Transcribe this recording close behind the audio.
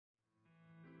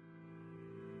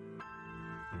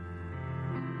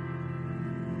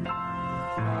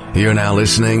You're now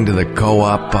listening to the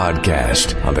Co-op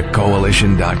Podcast on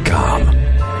thecoalition.com.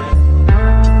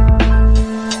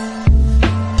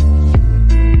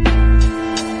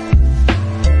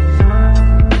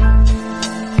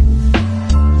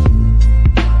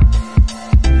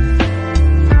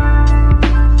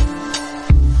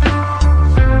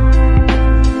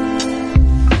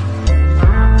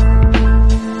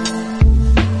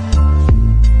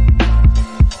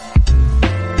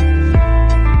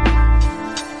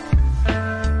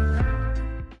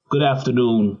 Good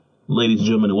afternoon, ladies and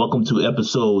gentlemen, and welcome to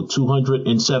episode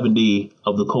 270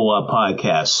 of the Co-op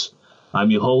Podcast. I'm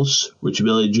your host, Richard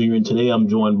Elliott Jr., and today I'm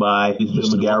joined by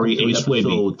Mr. Gary A.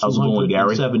 Swaby. How's it going,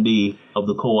 Gary? 270 of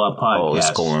the Co-op Podcast. Oh,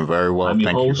 it's going very well.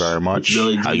 Thank you very much.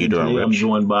 How you doing, Rich? I'm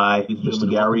joined by Mr.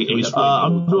 Gary A. Swaby.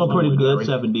 I'm doing pretty good.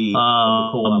 70 of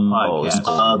the Co-op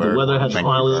Podcast. The weather has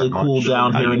finally cooled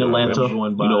down here in Atlanta.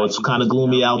 You know, it's kind of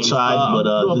gloomy outside,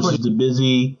 but this is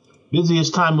the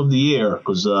busiest time of the year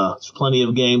because there's plenty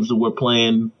of games that we're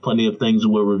playing, plenty of things that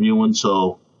we're reviewing,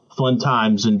 so fun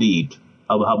times indeed.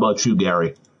 How about you,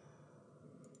 Gary?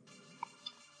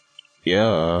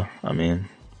 Yeah, I mean,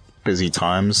 busy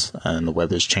times and the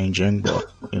weather's changing, but,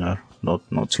 you know,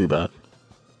 not too bad.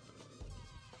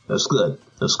 That's good.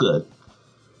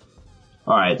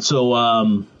 All right,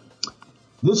 so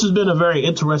this has been a very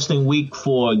interesting week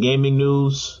for gaming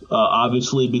news,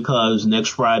 obviously because next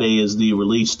Friday is the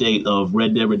release date of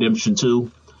Red Dead Redemption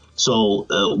 2. So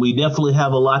we definitely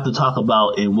have a lot to talk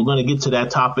about, and we're going to get to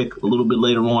that topic a little bit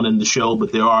later on in the show,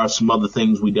 but there are some other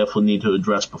things we definitely need to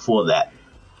address before that.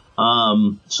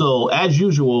 So as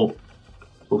usual,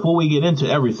 before we get into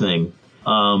everything,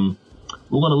 we're going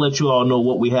to let you all know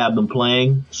what we have been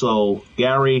playing. So,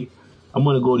 Gary, I'm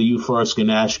going to go to you first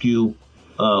and ask you,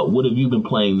 what have you been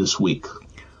playing this week?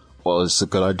 Well, it's a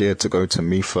good idea to go to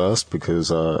me first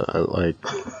because,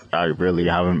 I really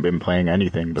haven't been playing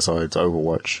anything besides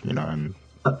Overwatch, you know, and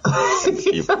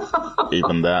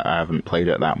even that, I haven't played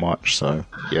it that much. So,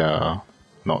 yeah,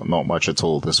 not much at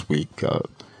all this week.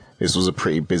 This was a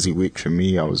pretty busy week for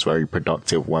me. I was very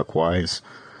productive work-wise.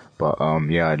 But,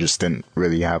 yeah, I just didn't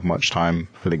really have much time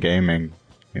for the gaming,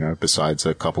 you know, besides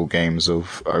a couple games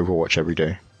of Overwatch every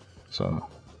day. So,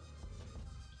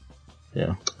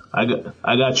 yeah. I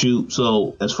got you.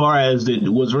 So as far as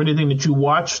was there anything that you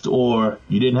watched or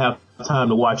you didn't have time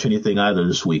to watch anything either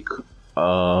this week?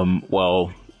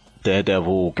 Well,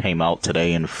 Daredevil came out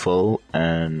today in full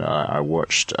and I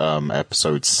watched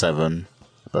episode 7,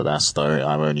 but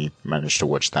I've only managed to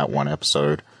watch that one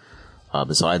episode.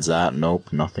 Besides that,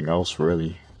 nope, nothing else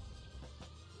really.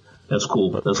 That's cool.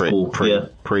 But That's cool.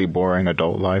 Pretty boring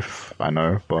adult life, I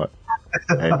know, but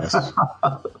hey,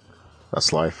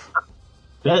 that's life.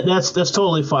 That's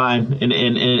totally fine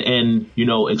and you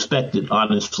know, expected,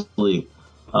 honestly.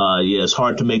 Yeah, it's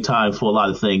hard to make time for a lot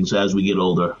of things as we get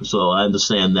older, so I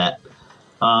understand that.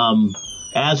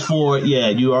 As for,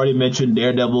 you already mentioned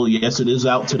Daredevil. Yes, it is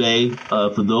out today.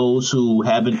 For those who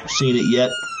haven't seen it yet,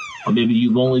 or maybe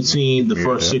you've only seen the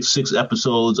first six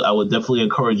episodes, I would definitely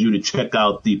encourage you to check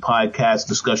out the podcast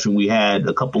discussion we had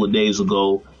a couple of days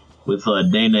ago with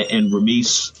Dana and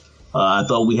Ramis. I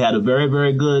thought we had a very,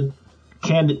 very good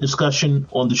candid discussion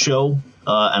on the show,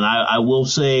 and I will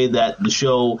say that the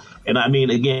show, and I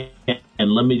mean again,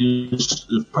 and let me just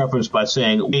preface by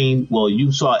saying, well,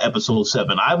 you saw episode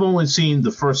 7. I've only seen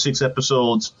the first 6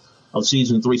 episodes of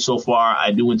season 3 so far. I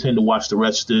do intend to watch the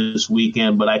rest this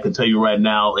weekend, but I can tell you right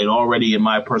now, it already, in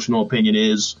my personal opinion,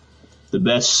 is the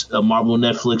best Marvel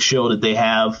Netflix show that they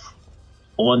have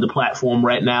on the platform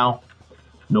right now.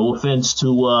 No offense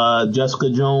to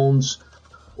Jessica Jones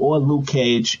or Luke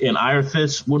Cage and Iron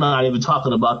Fist. We're not even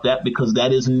talking about that because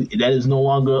that is no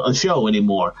longer a show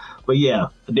anymore. But yeah,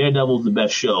 Daredevil's the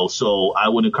best show. So I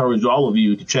would encourage all of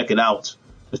you to check it out,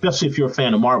 especially if you're a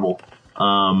fan of Marvel.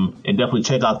 And definitely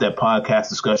check out that podcast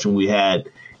discussion we had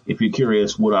if you're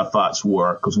curious what our thoughts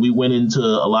were, because we went into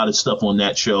a lot of stuff on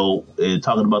that show,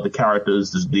 talking about the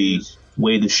characters, the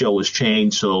way the show has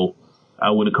changed. So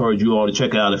I would encourage you all to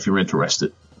check it out if you're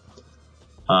interested.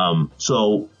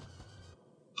 So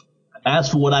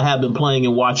as for what I have been playing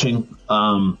and watching,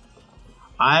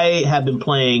 I have been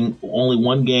playing only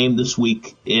one game this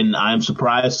week, and I'm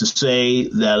surprised to say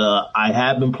that I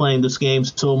have been playing this game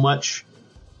so much.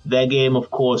 That game,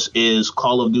 of course, is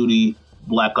Call of Duty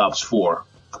Black Ops 4.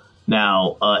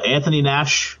 Now, Anthony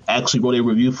Nash actually wrote a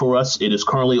review for us. It is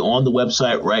currently on the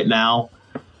website right now.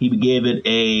 He gave it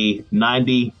a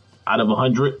 90 out of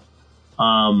 100.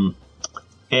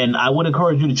 And I would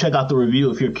encourage you to check out the review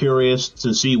if you're curious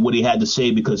to see what he had to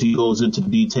say, because he goes into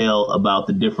detail about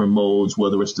the different modes,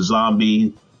 whether it's the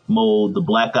zombie, mode, the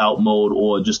blackout mode,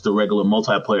 or just the regular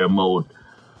multiplayer mode.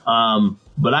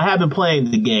 But I have been playing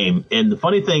the game, and the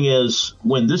funny thing is,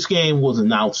 when this game was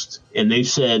announced and they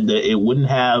said that it wouldn't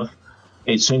have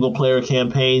a single player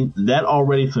campaign, that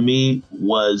already for me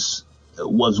was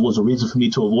a reason for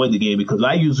me to avoid the game, because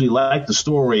I usually like the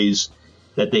stories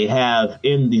that they have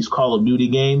in these Call of Duty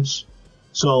games.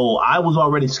 So I was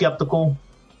already skeptical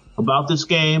about this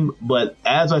game, but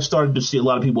as I started to see a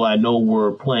lot of people I know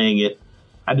were playing it,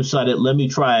 I decided, let me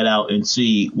try it out and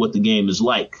see what the game is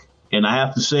like. And I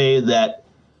have to say that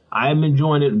I'm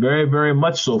enjoying it very, very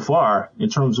much so far in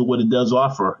terms of what it does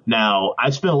offer. Now,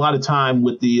 I spent a lot of time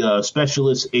with the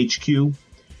Specialist HQ,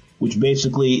 which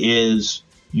basically is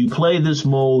you play this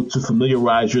mode to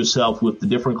familiarize yourself with the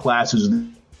different classes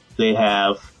they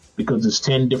have, because it's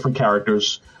 10 different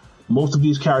characters. Most of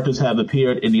these characters have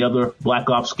appeared in the other Black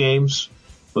Ops games,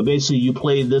 but basically you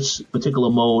play this particular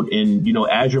mode, and,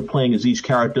 as you're playing as each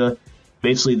character,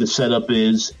 basically the setup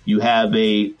is you have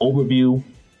a overview.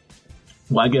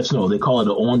 Well, I guess no, they call it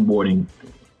an onboarding.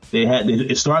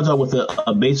 It starts out with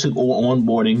a basic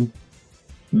onboarding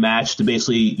match to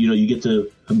basically, you get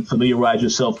to familiarize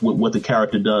yourself with what the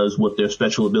character does, what their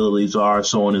special abilities are,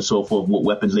 so on and so forth, what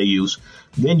weapons they use.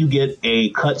 Then you get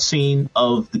a cutscene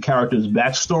of the character's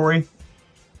backstory,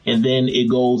 and then it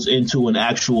goes into an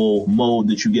actual mode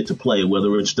that you get to play,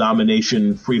 whether it's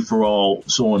domination, free-for-all,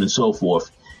 so on and so forth.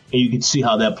 And you can see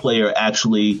how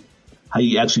you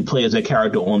actually play as that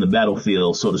character on the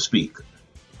battlefield, so to speak.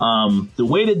 The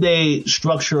way that they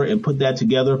structure and put that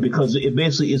together, because it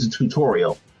basically is a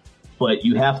tutorial, but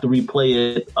you have to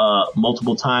replay it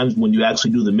multiple times when you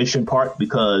actually do the mission part,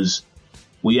 because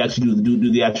when you actually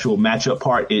do the actual matchup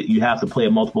part, you have to play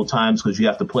it multiple times, because you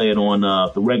have to play it on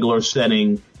the regular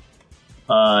setting,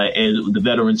 and the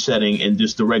veteran setting, and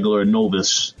just the regular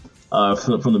novice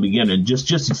from the beginning, just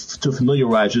to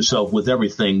familiarize yourself with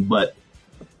everything. But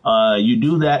you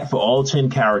do that for all 10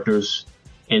 characters,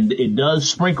 and it does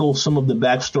sprinkle some of the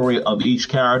backstory of each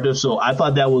character. So I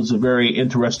thought that was a very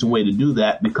interesting way to do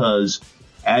that, because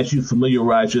as you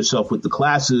familiarize yourself with the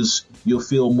classes, you'll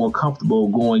feel more comfortable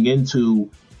going into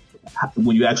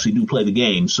when you actually do play the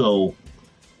game. So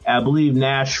I believe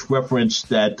Nash referenced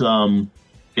that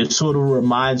it sort of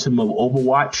reminds him of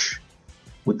Overwatch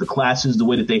with the classes, the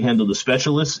way that they handle the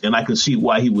specialists, and I can see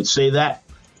why he would say that.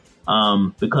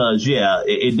 Because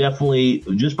it definitely,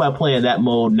 just by playing that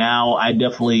mode now, I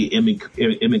definitely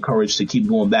am encouraged to keep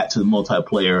going back to the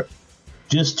multiplayer,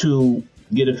 just to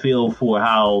get a feel for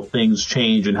how things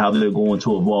change and how they're going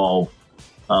to evolve,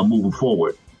 moving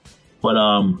forward. But,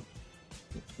 a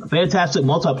fantastic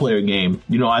multiplayer game.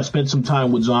 I spent some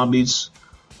time with zombies.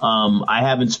 I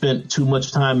haven't spent too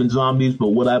much time in zombies, but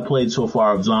what I played so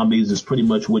far of zombies is pretty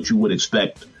much what you would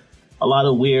expect. A lot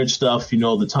of weird stuff, the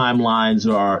timelines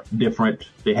are different.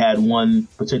 They had one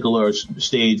particular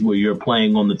stage where you're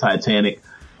playing on the Titanic,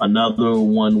 another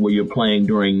one where you're playing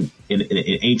in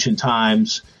ancient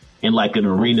times in like an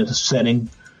arena setting.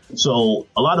 So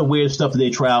a lot of weird stuff that they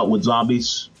try out with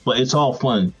zombies, but it's all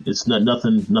fun. It's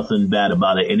nothing bad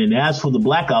about it. And then as for the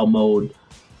blackout mode,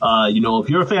 if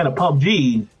you're a fan of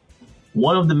PUBG,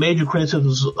 one of the major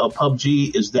criticisms of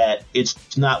PUBG is that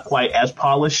it's not quite as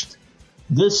polished.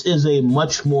 This is a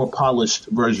much more polished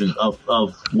version of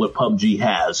what PUBG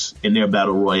has in their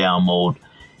Battle Royale mode.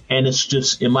 And it's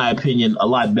just, in my opinion, a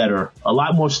lot better. A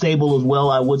lot more stable as well,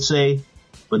 I would say.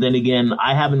 But then again,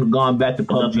 I haven't gone back to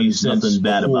PUBG since nothing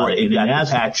bad about it. It got a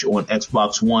patch on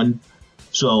Xbox One.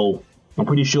 So I'm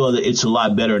pretty sure that it's a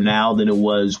lot better now than it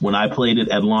was when I played it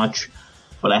at launch.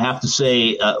 But I have to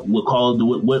say,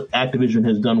 what Activision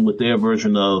has done with their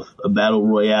version of a Battle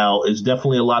Royale is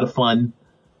definitely a lot of fun.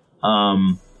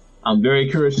 I'm very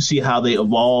curious to see how they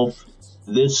evolve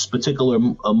this particular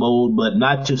mode, but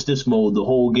not just this mode, the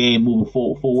whole game moving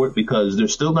forward, because they're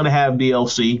still going to have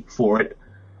DLC for it,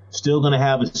 still going to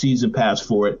have a season pass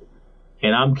for it.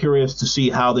 And I'm curious to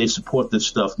see how they support this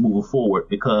stuff moving forward,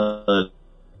 because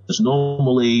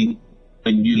normally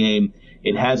in your game,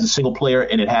 it has a single player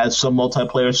and it has some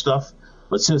multiplayer stuff.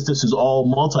 But since this is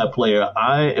all multiplayer,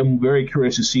 I am very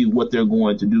curious to see what they're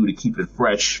going to do to keep it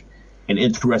fresh and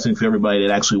interesting for everybody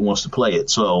that actually wants to play it.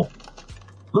 So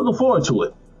looking forward to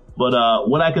it. But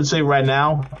what I can say right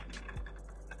now,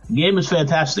 the game is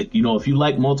fantastic. If you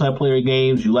like multiplayer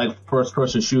games, you like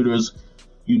first-person shooters,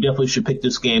 you definitely should pick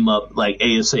this game up like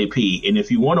ASAP. And if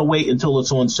you want to wait until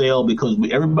it's on sale, because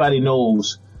everybody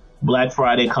knows Black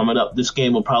Friday coming up, this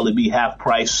game will probably be half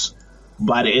price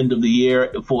by the end of the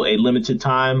year for a limited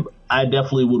time. I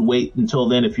definitely would wait until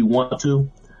then if you want to,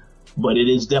 but it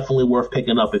is definitely worth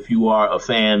picking up if you are a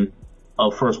fan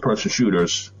of first-person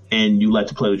shooters and you like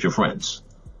to play with your friends.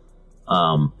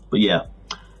 But yeah,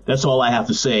 that's all I have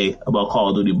to say about Call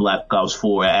of Duty Black Ops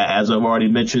 4. As I've already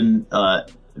mentioned,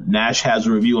 Nash has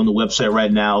a review on the website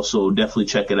right now, so definitely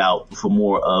check it out for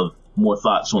more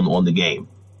thoughts on the game.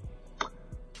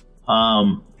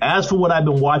 As for what I've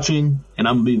been watching, and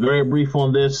I'm gonna be very brief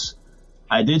on this,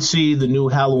 I did see the new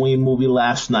Halloween movie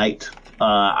last night.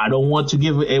 I don't want to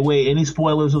give away any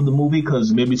spoilers of the movie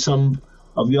because maybe some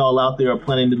of y'all out there are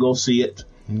planning to go see it.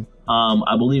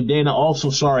 I believe Dana also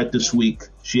saw it this week.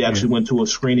 She actually went to a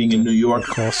screening in New York.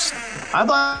 Of course. I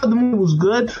thought the movie was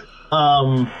good.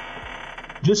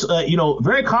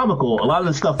 Very comical. A lot of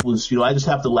the stuff was, I just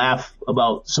have to laugh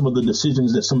about some of the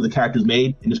decisions that some of the characters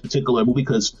made in this particular movie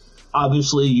because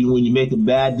obviously when you make a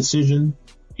bad decision,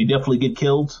 you definitely get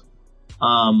killed.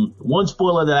 One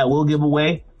spoiler that I will give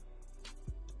away.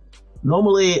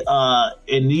 Normally,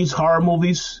 in these horror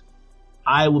movies,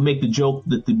 I would make the joke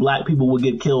that the black people would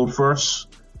get killed first.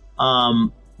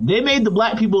 They made the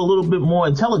black people a little bit more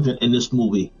intelligent in this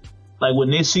movie. Like when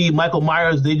they see Michael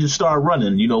Myers, they just start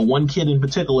running. One kid in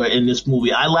particular in this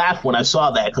movie, I laughed when I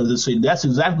saw that because that's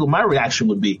exactly what my reaction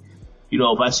would be.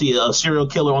 If I see a serial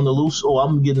killer on the loose,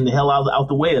 I'm getting the hell out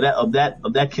the way of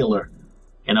that killer,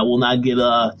 and I will not get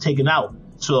taken out.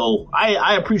 So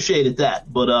I appreciated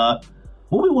that, but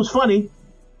movie was funny.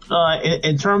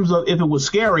 In terms of if it was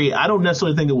scary, I don't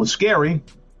necessarily think it was scary.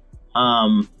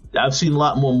 I've seen a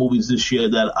lot more movies this year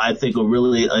that I think are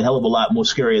really a hell of a lot more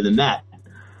scarier than that.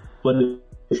 But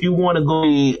if you want to go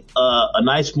see a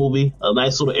nice movie, a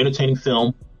nice little entertaining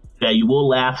film that you will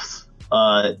laugh,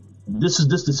 this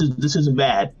isn't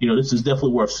bad. This is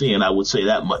definitely worth seeing. I would say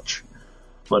that much.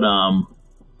 But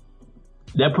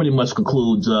that pretty much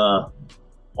concludes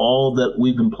all that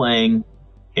we've been playing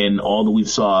and all that we've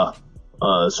saw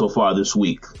so far this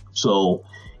week. So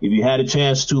if you had a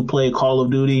chance to play Call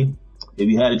of Duty, if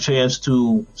you had a chance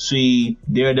to see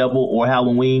Daredevil or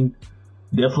Halloween,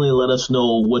 definitely let us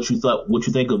know what you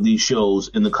think of these shows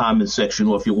in the comments section,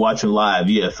 or if you're watching live,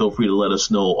 feel free to let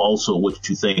us know also what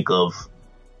you think of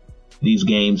these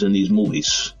games and these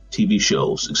movies, TV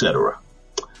shows, etc.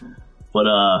 But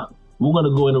we're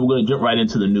gonna go in and we're gonna jump right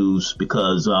into the news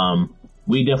because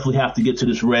we definitely have to get to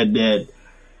this Red Dead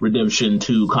Redemption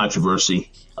 2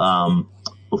 controversy.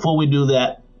 Before we do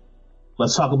that,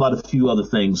 let's talk about a few other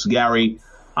things. Gary,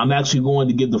 I'm actually going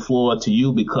to give the floor to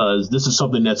you because this is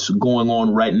something that's going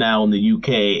on right now in the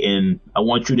UK, and I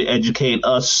want you to educate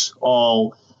us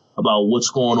all about what's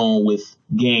going on with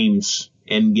games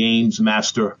and Games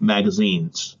Master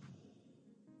magazines.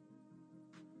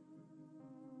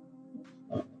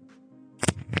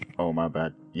 Oh, my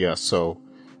bad. Yeah, so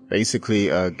basically,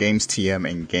 Games TM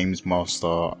and Games Master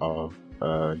are,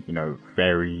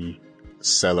 very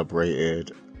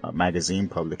celebrated magazine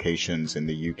publications in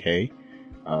the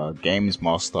UK. Games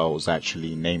Master was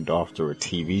actually named after a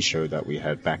TV show that we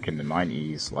had back in the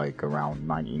 90s, like around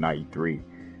 1993.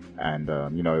 And,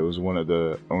 it was one of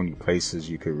the only places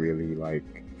you could really,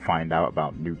 find out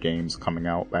about new games coming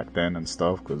out back then and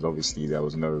stuff, because obviously there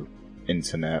was no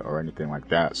internet or anything like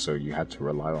that, so you had to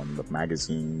rely on the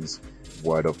magazines,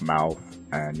 word of mouth,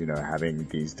 and, having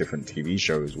these different TV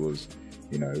shows was,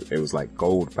 it was like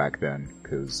gold back then,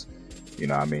 because, you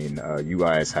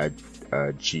guys had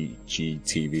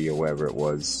GTV or whatever it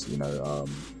was,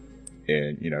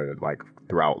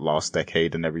 throughout last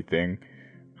decade and everything.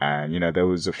 And, there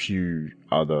was a few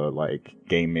other,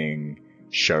 gaming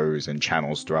shows and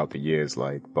channels throughout the years,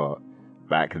 but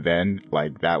back then,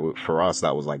 for us,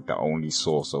 that was, the only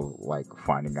source of,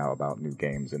 finding out about new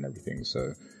games and everything.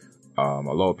 So, a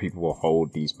lot of people will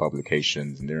hold these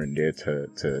publications near and dear to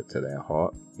their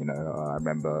heart. I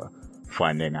remember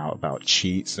finding out about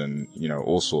cheats and,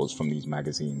 all sorts from these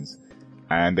magazines.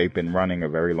 And they've been running a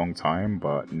very long time,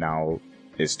 but now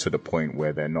it's to the point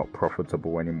where they're not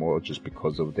profitable anymore just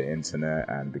because of the internet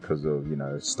and because of,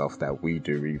 stuff that we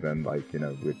do even, with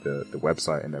the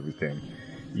website and everything.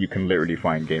 You can literally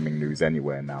find gaming news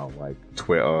anywhere now, like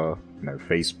Twitter,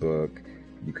 Facebook.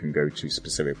 You can go to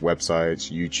specific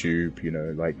websites, YouTube,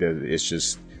 it's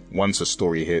just, once a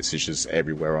story hits, it's just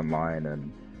everywhere online,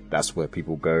 and that's where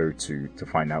people go to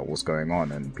find out what's going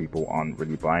on, and people aren't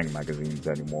really buying magazines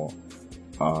anymore.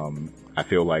 I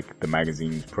feel like the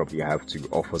magazines probably have to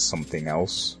offer something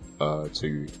else,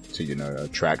 to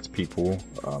attract people.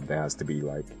 There has to be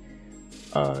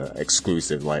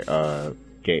exclusive,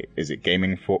 is it Game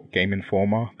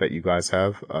Informer that you guys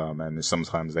have? And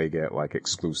sometimes they get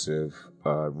exclusive,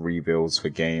 reveals for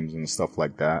games and stuff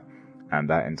like that. And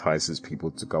that entices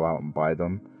people to go out and buy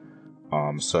them.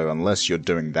 So unless you're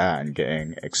doing that and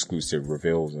getting exclusive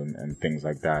reveals and things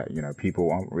like that,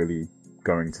 people aren't really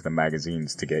going to the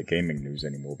magazines to get gaming news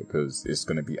anymore because it's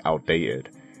going to be outdated,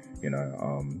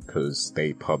 because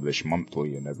they publish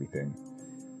monthly and everything.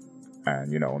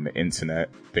 And, on the internet,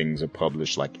 things are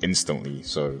published like instantly,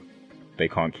 so they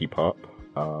can't keep up.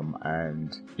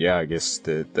 And yeah, I guess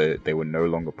they were no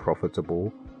longer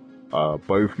profitable.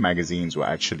 Both magazines were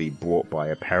actually bought by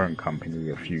a parent company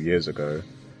a few years ago.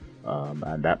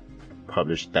 And that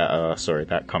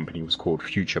company was called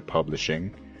Future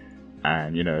Publishing.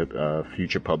 And,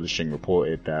 Future Publishing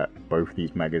reported that both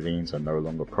these magazines are no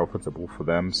longer profitable for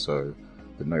them. So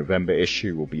the November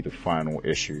issue will be the final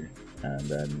issue. And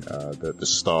then, the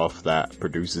staff that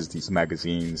produces these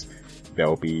magazines,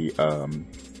 they'll be,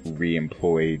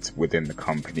 re-employed within the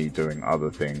company doing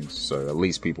other things. So at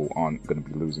least people aren't going to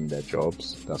be losing their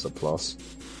jobs. That's a plus.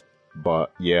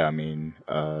 But yeah, I mean,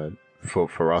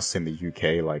 for us in the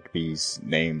UK, like, these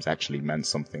names actually meant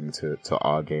something to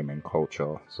our gaming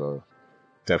culture. So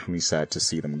definitely sad to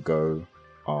see them go.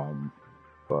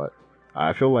 But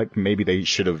I feel like maybe they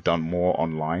should have done more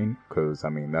online, because I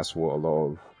mean, that's what a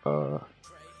lot of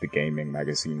the gaming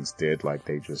magazines did. Like,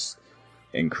 they just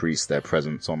increased their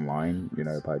presence online,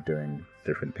 by doing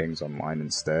different things online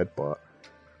instead. But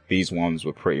these ones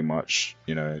were pretty much,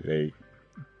 the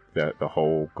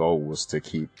whole goal was to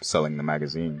keep selling the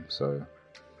magazine. So,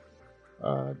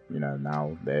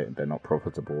 now they're not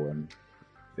profitable, and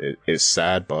it's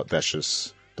sad, but that's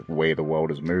just the way the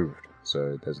world has moved.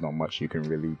 So there's not much you can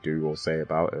really do or say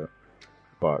about it.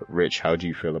 But Rich, how do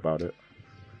you feel about it?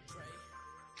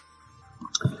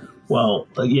 Well,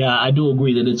 yeah, I do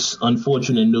agree that it's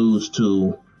unfortunate news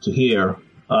to hear,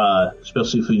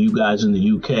 especially for you guys in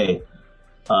the UK.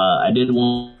 I did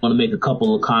want to make a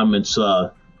couple of comments.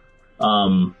 I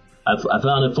found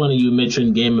it funny you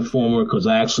mentioned Game Informer, because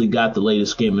I actually got the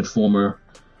latest Game Informer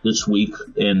this week,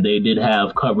 and they did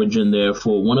have coverage in there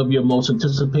for one of your most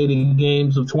anticipated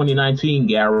games of 2019,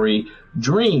 Gary,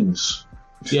 Dreams.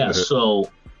 Yeah,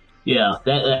 so yeah,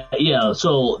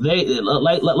 so they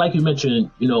like you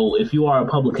mentioned, if you are a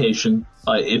publication,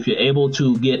 if you're able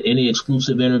to get any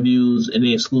exclusive interviews,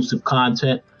 any exclusive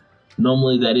content,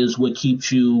 normally that is what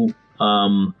keeps you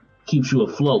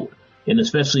afloat. And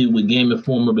especially with Game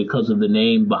Informer, because of the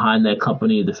name behind that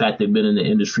company, the fact they've been in the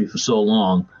industry for so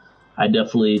long, I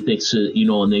definitely think so,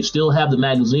 and they still have the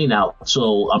magazine out.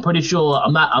 So I'm pretty sure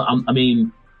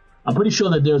I'm pretty sure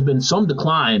that there's been some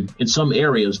decline in some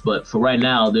areas, but for right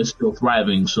now, they're still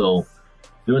thriving. So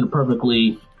they're in a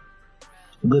perfectly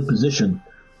good position.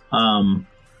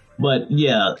 But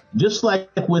yeah, just like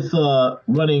with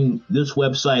running this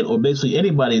website, or basically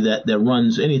anybody that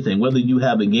runs anything, whether you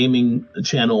have a gaming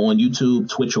channel on YouTube,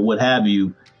 Twitch, or what have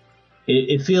you,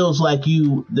 it feels like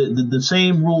the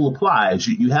same rule applies.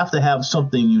 You have to have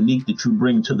something unique that you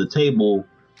bring to the table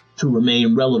to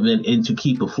remain relevant and to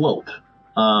keep afloat.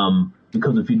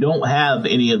 Because if you don't have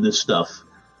any of this stuff,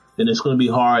 then it's going to be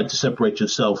hard to separate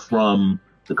yourself from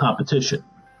the competition.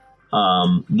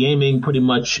 Gaming, pretty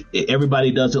much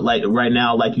everybody does it. Like right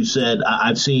now, like you said,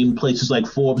 I've seen places like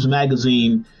Forbes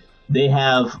magazine. They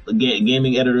have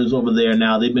gaming editors over there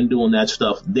now. They've been doing that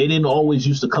stuff. They didn't always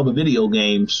used to cover video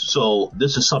games. So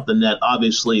this is something that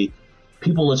obviously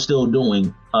people are still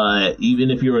doing.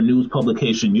 Even if you're a news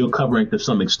publication, you're covering to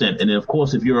some extent. And then, of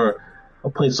course, if you're a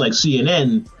place like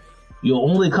CNN, you'll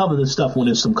only cover this stuff when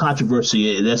there's some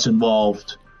controversy that's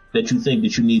involved that you think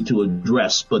that you need to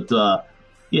address. But,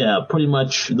 yeah, pretty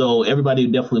much, though, everybody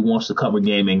definitely wants to cover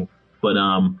gaming. But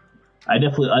I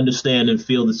definitely understand and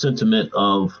feel the sentiment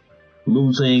of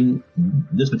losing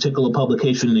this particular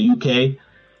publication in the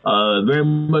UK. Very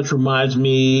much reminds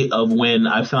me of when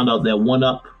I found out that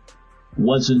 1UP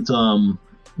was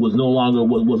no longer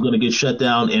was going to get shut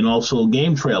down, and also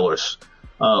game trailers.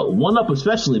 1UP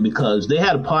especially, because they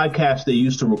had a podcast they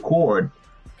used to record,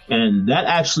 and that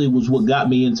actually was what got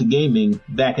me into gaming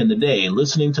back in the day.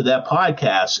 Listening to that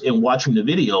podcast and watching the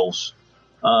videos.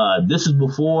 This is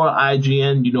before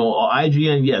IGN,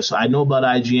 IGN, yes, I know about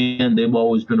IGN. They've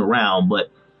always been around,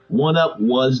 but 1UP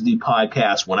was the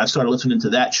podcast. When I started listening to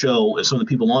that show and some of the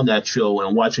people on that show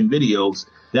and watching videos,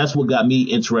 that's what got me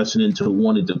interested into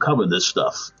wanting to cover this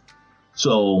stuff.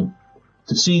 So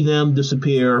to see them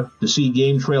disappear, to see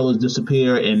game trailers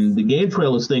disappear, and the game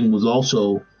trailers thing was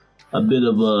also a bit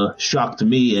of a shock to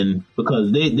me, and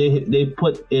because they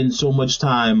put in so much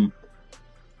time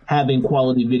having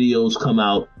quality videos come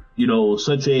out,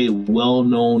 such a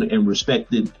well-known and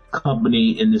respected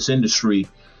company in this industry.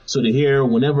 So to hear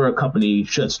whenever a company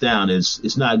shuts down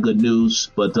it's not good news.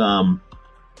 But I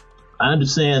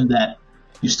understand that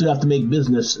you still have to make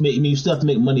you still have to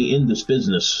make money in this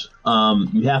business.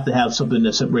 You have to have something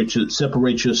that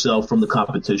separates yourself from the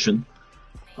competition.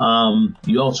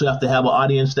 You also have to have an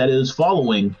audience that is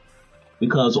following,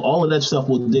 because all of that stuff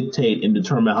will dictate and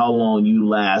determine how long you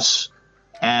last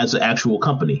as an actual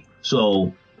company.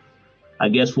 So I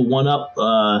guess for one up,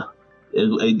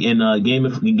 in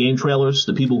game trailers,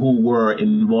 the people who were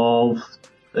involved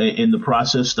in the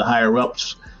process, the higher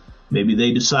ups, maybe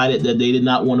they decided that they did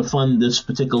not want to fund this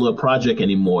particular project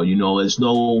anymore. There's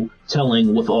no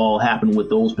telling what all happened with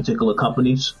those particular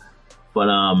companies. But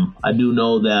I do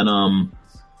know that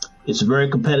it's a very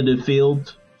competitive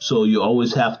field, so you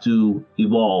always have to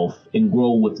evolve and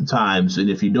grow with the times. And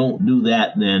if you don't do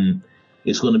that, then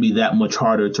it's going to be that much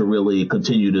harder to really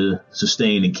continue to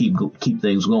sustain and keep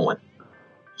things going.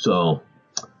 So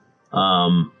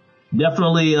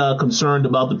definitely concerned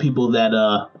about the people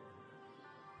that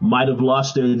might have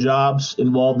lost their jobs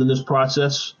involved in this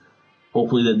process.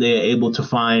 Hopefully that they are able to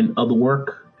find other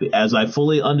work, as I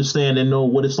fully understand and know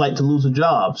what it's like to lose a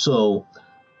job. So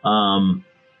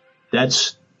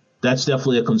that's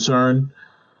definitely a concern.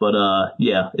 But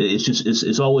yeah,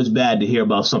 it's always bad to hear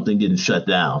about something getting shut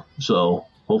down. So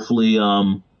hopefully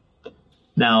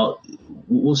now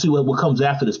we'll see what comes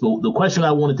after this. But the question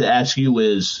I wanted to ask you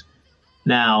is,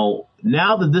 now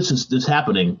that this is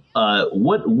happening,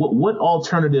 what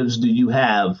alternatives do you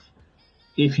have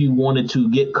if you wanted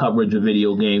to get coverage of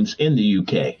video games in the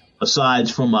UK, aside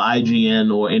from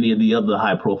IGN or any of the other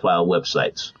high profile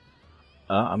websites?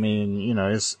 I mean,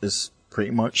 it's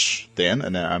pretty much the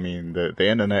internet. I mean, the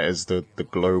internet is the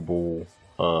global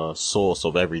source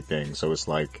of everything. So it's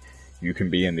like you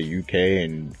can be in the UK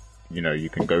and you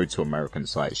can go to American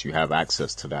sites. You have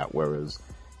access to that. Whereas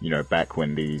back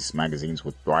when these magazines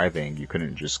were thriving, you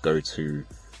couldn't just go to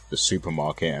the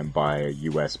supermarket and buy a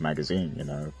US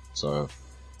magazine. So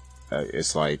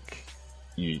it's like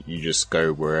you just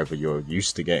go wherever you're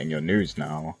used to getting your news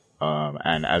now.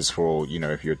 And as for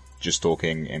if you're just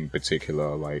talking in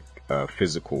particular like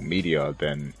physical media,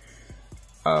 then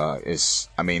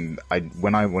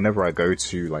whenever I go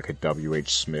to like a WH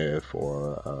Smith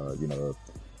or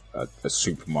a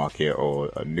supermarket or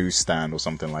a newsstand or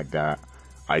something like that,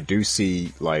 I do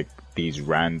see like these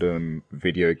random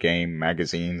video game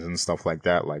magazines and stuff like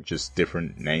that, like just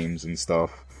different names and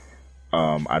stuff.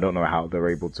 I don't know how they're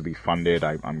able to be funded.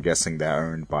 I'm guessing they're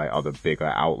owned by other bigger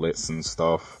outlets and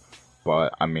stuff.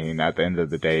 But I mean, at the end of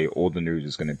the day, all the news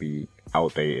is going to be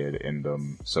outdated in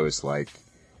them. So it's like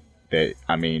the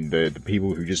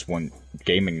people who just want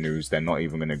gaming news, they're not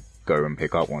even going to go and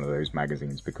pick up one of those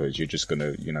magazines, because you're just going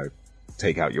to,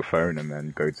 take out your phone and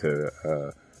then go to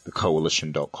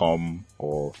thecoalition.com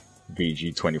or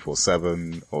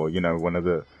VG247 or,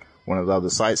 one of the other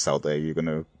sites out there. You're going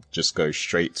to just go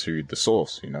straight to the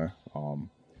source,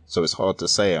 so it's hard to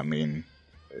say. I mean,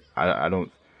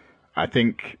 I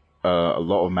think a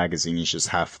lot of magazines just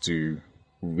have to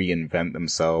reinvent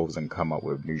themselves and come up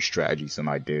with new strategies and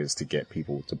ideas to get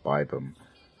people to buy them.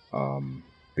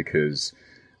 Because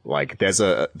like there's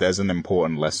an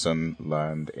important lesson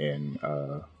learned in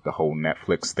the whole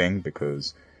Netflix thing,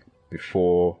 because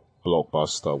before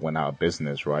Blockbuster went out of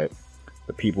business, right,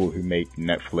 the people who make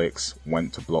Netflix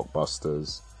went to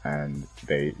Blockbusters and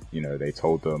they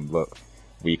told them, look,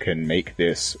 we can make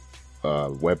this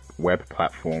web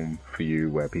platform for you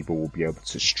where people will be able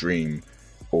to stream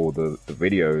all the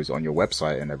videos on your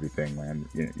website and everything, and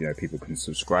people can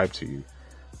subscribe to you.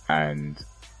 And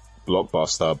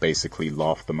Blockbuster basically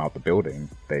laughed them out the building.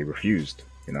 They refused,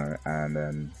 and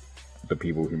then the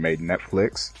people who made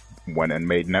Netflix went and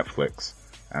made Netflix,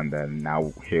 and then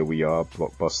now here we are,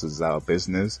 Blockbuster's out of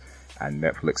business and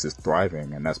Netflix is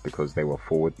thriving, and that's because they were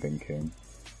forward thinking.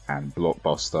 And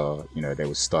Blockbuster, they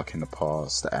were stuck in the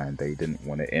past and they didn't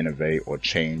want to innovate or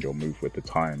change or move with the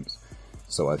times.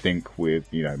 So I think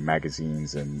with,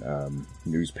 magazines and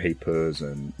newspapers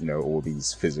and, all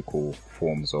these physical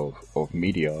forms of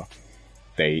media,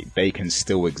 they can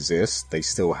still exist. They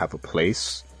still have a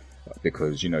place,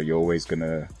 because, you're always going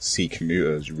to see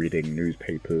commuters reading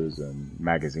newspapers and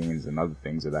magazines and other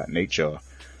things of that nature.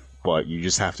 But you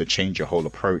just have to change your whole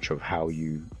approach of how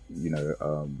you,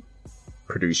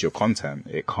 produce your content.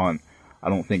 I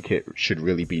don't think it should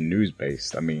really be news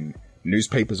based. I mean,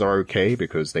 newspapers are okay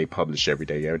because they publish every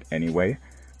day anyway,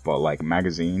 but like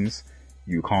magazines,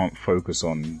 you can't focus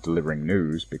on delivering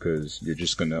news because you're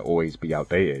just going to always be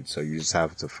outdated. So you just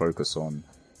have to focus on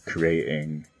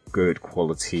creating good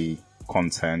quality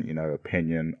content,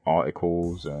 opinion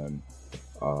articles and,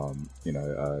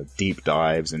 deep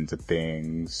dives into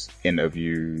things,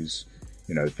 interviews,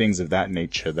 things of that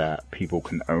nature that people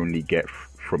can only get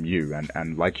from you.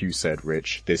 And like you said,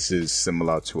 Rich, this is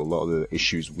similar to a lot of the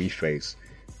issues we face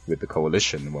with the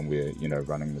coalition when we're,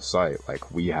 running the site.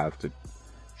 Like, we have to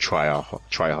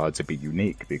try hard to be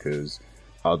unique, because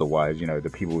otherwise, the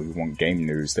people who want game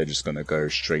news, they're just going to go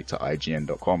straight to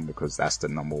IGN.com because that's the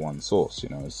number one source,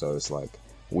 so it's like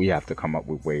we have to come up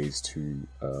with ways to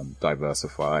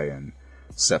diversify and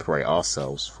separate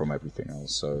ourselves from everything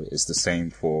else. So it's the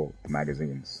same for the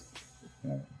magazines.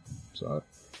 So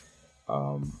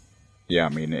yeah, I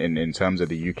mean, in terms of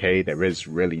the UK, there is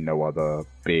really no other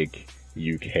big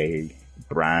UK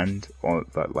brand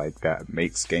that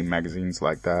makes game magazines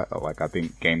like that. Like, I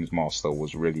think Games Master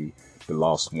was really the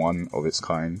last one of its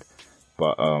kind,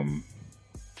 but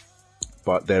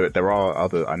there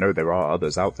are I know there are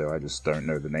others out there. I just don't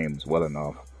know the names well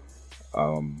enough.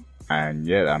 And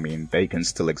yeah, I mean, they can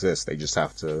still exist. They just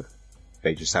have to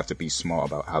be smart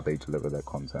about how they deliver their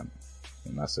content,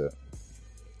 and that's it.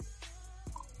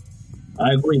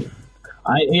 I agree.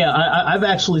 I've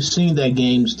actually seen that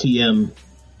Games TM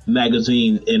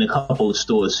magazine in a couple of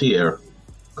stores here,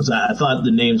 because I thought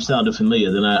the name sounded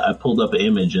familiar. Then I pulled up an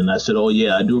image and I said, oh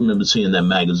yeah, I do remember seeing that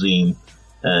magazine.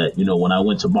 When I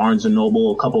went to Barnes and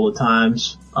Noble a couple of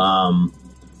times.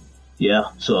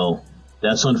 Yeah, so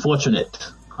that's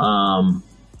unfortunate.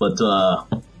 But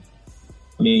I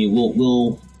mean,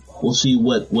 we'll see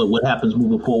what happens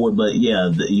moving forward. But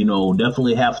yeah,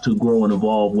 definitely have to grow and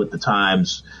evolve with the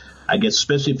times. I guess,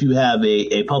 especially if you have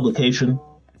a publication.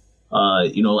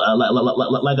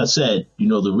 Like I said,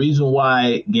 the reason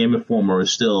why Game Informer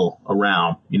is still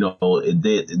around,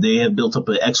 they have built up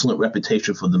an excellent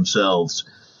reputation for themselves,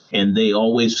 and they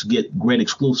always get great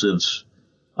exclusives,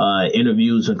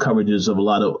 interviews and coverages of a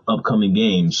lot of upcoming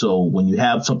games. So when you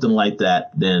have something like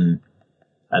that, then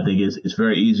I think it's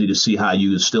very easy to see how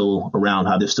you're still around,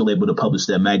 how they're still able to publish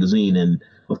that magazine. And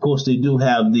of course, they do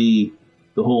have the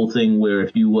whole thing where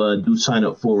if you do sign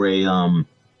up for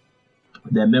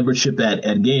that membership at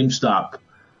GameStop,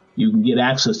 you can get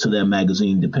access to that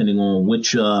magazine depending on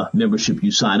which membership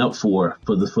you sign up for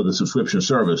the subscription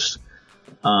service.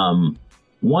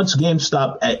 Once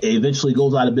GameStop eventually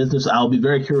goes out of business, I'll be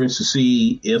very curious to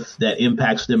see if that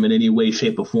impacts them in any way,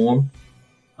 shape, or form.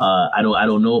 I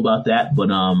don't know about that, but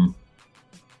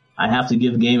I have to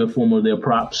give Game Informer their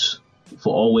props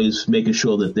for always making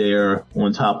sure that they're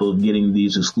on top of getting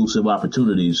these exclusive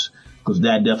opportunities, because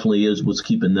that definitely is what's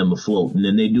keeping them afloat. And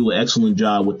then they do an excellent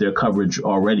job with their coverage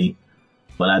already.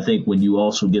 But I think when you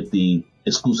also get the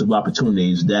exclusive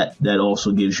opportunities, that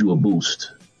also gives you a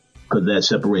boost, because that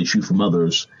separates you from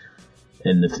others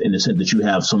in the sense that you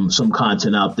have some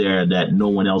content out there that no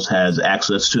one else has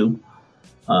access to.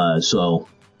 So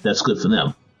that's good for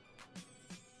them.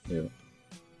 Yeah,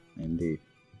 indeed.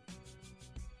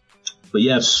 But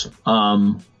yes,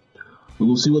 we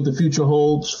will see what the future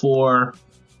holds for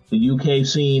the UK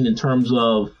scene in terms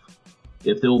of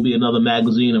if there will be another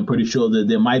magazine. I'm pretty sure that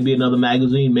there might be another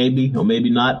magazine, maybe, or maybe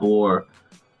not, or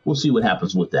we'll see what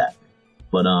happens with that.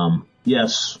 But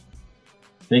yes,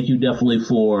 thank you definitely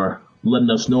for letting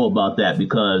us know about that,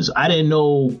 because I didn't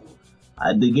know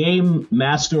the Game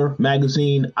Master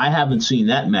magazine. I haven't seen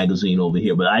that magazine over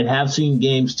here, but I have seen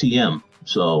Games TM.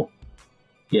 So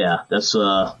yeah, that's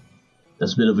a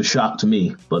bit of a shock to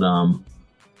me, but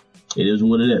it is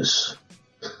what it is.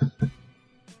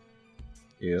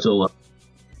 Yeah. So,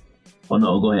 oh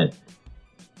no, go ahead.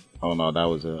 Oh no, that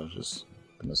was just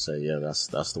gonna say, yeah, that's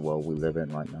the world we live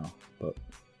in right now. But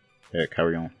yeah,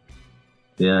 carry on.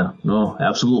 Yeah, no,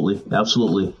 absolutely.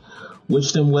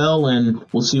 Wish them well, and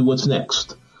we'll see what's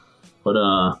next.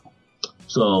 But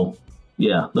so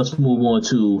yeah, let's move on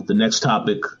to the next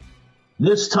topic.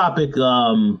 This topic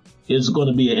is going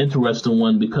to be an interesting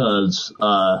one, because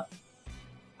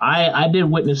I did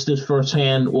witness this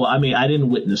firsthand. Well, I mean, I didn't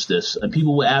witness this.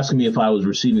 People were asking me if I was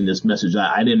receiving this message.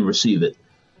 I didn't receive it.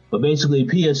 But basically,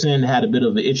 PSN had a bit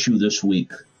of an issue this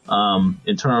week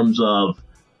in terms of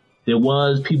there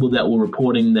was people that were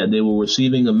reporting that they were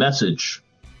receiving a message,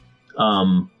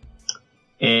 and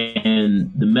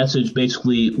the message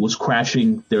basically was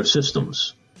crashing their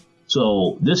systems.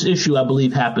 So this issue, I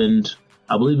believe, happened,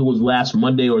 I believe it was last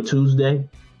Monday or Tuesday.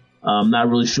 I'm not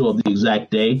really sure of the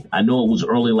exact day. I know it was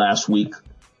early last week.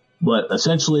 But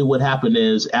essentially what happened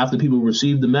is, after people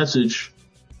received the message,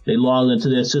 they logged into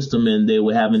their system and they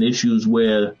were having issues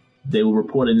where they were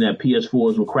reporting that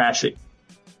PS4s were crashing.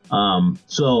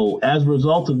 So as a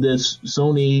result of this,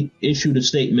 Sony issued a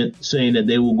statement saying that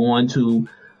they were going to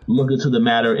look into the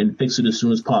matter and fix it as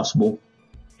soon as possible.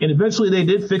 And eventually they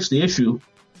did fix the issue.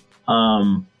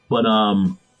 But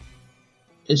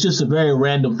it's just a very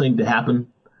random thing to happen.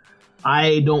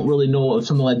 I don't really know if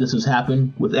something like this has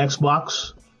happened with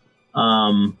Xbox.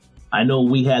 I know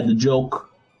we had the joke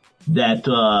that,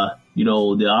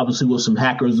 there obviously was some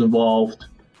hackers involved.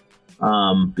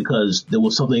 because there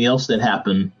was something else that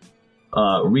happened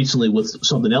recently with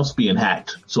something else being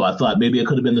hacked. So I thought maybe it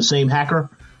could have been the same hacker.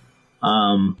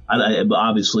 But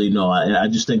obviously, no. I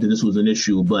just think that this was an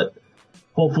issue, but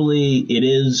hopefully it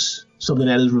is something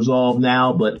that is resolved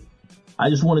now. But I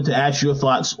just wanted to ask your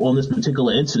thoughts on this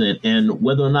particular incident and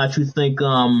whether or not you think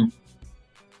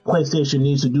PlayStation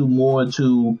needs to do more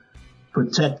to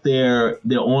protect their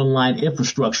online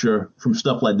infrastructure from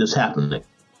stuff like this happening.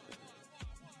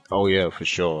 Oh yeah, for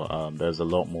sure. There's a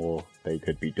lot more they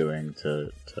could be doing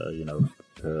to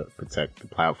protect the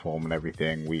platform and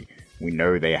everything. We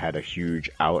know they had a huge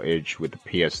outage with the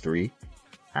PS3,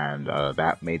 and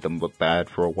that made them look bad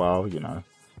for a while.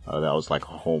 That was like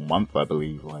a whole month, I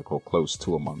believe, or close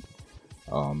to a month.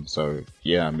 So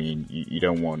yeah, I mean, you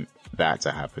don't want that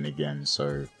to happen again.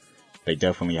 So they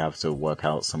definitely have to work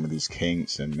out some of these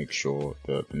kinks and make sure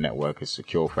the network is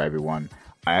secure for everyone.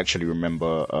 I actually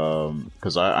remember,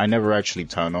 because I never actually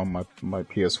turn on my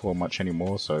PS4 much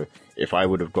anymore, so if I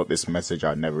would have got this message,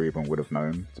 I never even would have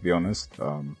known, to be honest.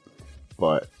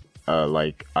 But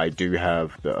I do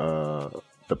have the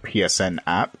PSN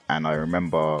app, and I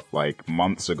remember,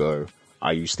 months ago,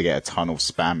 I used to get a ton of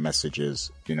spam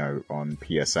messages, on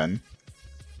PSN,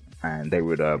 and they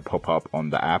would pop up on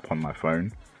the app on my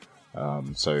phone.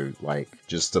 So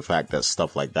just the fact that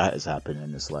stuff like that is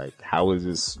happening, it's how is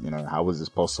this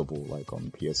possible,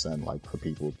 on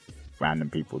PSN, for random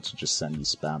people to just send you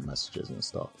spam messages and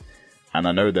stuff. And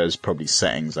I know there's probably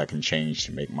settings I can change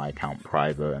to make my account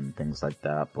private and things like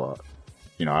that, but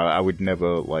I would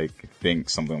never think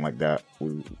something like that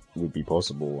would be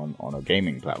possible on a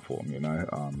gaming platform.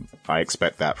 I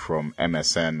expect that from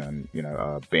MSN and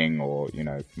Bing or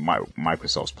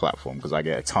Microsoft's platform, because I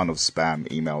get a ton of spam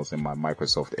emails in my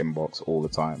Microsoft inbox all the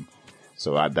time.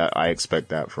 So I expect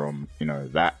that from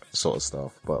that sort of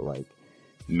stuff, but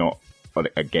not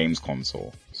a games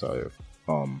console. So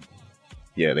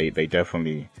yeah, they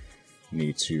definitely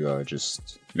need to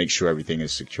just make sure everything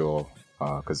is secure.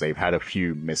 Because they've had a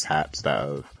few mishaps that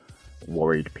have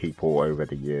worried people over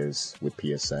the years with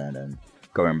PSN, and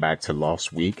going back to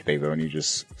last week, they've only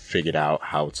just figured out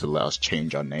how to let us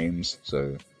change our names.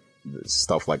 So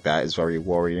stuff like that is very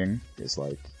worrying. It's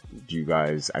do you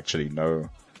guys actually know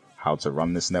how to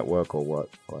run this network or what?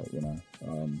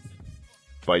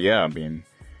 But yeah, I mean,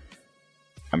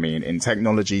 in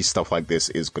technology, stuff like this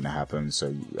is going to happen.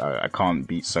 So I can't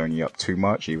beat Sony up too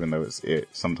much, even though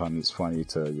sometimes it's funny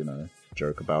to,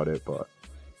 joke about it, but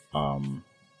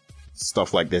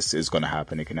stuff like this is going to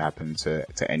happen. It can happen to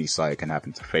any site. It can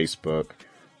happen to Facebook.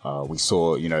 We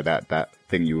saw, that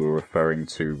thing you were referring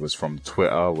to was from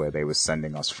Twitter, where they were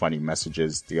sending us funny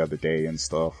messages the other day and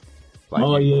stuff.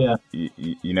 Yeah.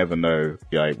 You never know,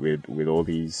 with all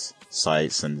these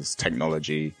sites and this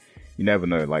technology, you never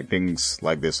know, things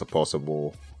like this are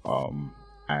possible.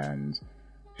 And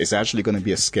it's actually going to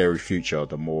be a scary future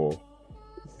the more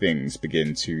things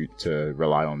begin to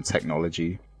rely on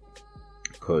technology,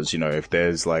 because if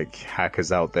there's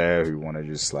hackers out there who want to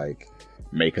just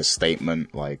make a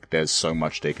statement, there's so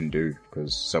much they can do,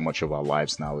 because so much of our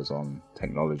lives now is on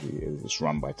technology, it's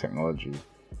run by technology.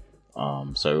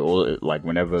 So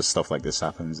whenever stuff like this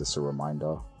happens, it's a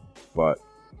reminder. But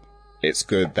it's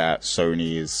good that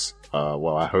Sony is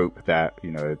I hope that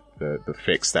the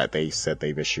fix that they said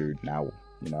they've issued now,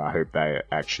 I hope that it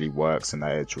actually works and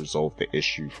that it's resolved the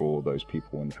issue for all those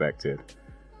people infected.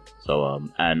 So,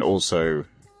 and also,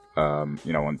 on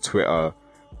Twitter,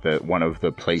 one of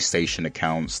the PlayStation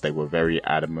accounts, they were very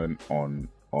adamant on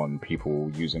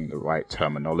people using the right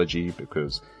terminology,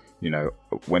 because,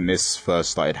 when this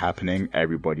first started happening,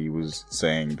 everybody was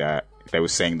saying that they were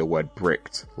saying the word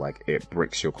bricked, it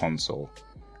bricks your console.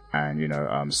 And,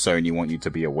 Sony want you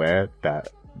to be aware that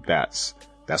that's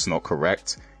not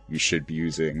correct. You should be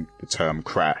using the term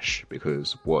crash,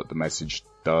 because what the message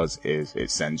does is it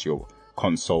sends your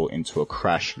console into a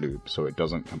crash loop. So it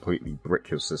doesn't completely brick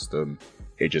your system.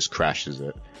 It just crashes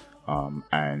it.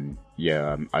 And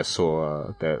yeah, I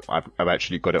saw that I've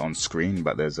actually got it on screen,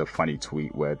 but there's a funny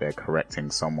tweet where they're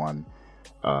correcting someone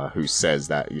who says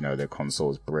that, their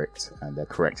console is bricked, and they're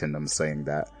correcting them saying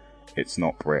that it's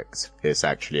not bricked. It's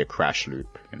actually a crash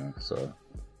loop, so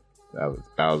that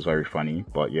was very funny.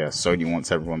 But yeah, Sony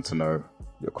wants everyone to know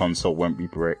your console won't be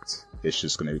bricked. It's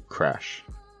just going to crash.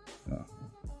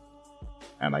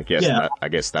 And I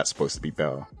guess that's supposed to be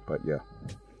better, but yeah.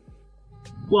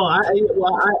 Well,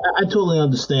 I totally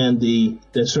understand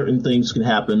that certain things can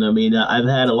happen. I mean, I've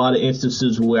had a lot of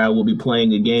instances where I will be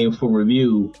playing a game for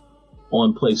review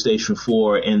on PlayStation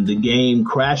 4, and the game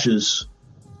crashes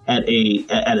at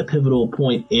a pivotal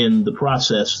point in the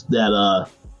process that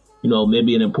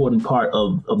maybe an important part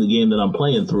of the game that I'm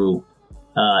playing through.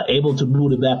 Able to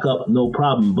boot it back up, no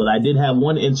problem. But I did have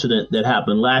one incident that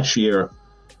happened last year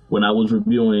when I was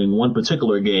reviewing one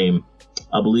particular game.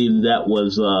 I believe that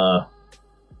was,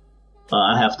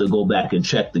 I have to go back and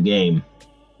check the game.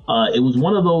 It was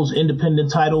one of those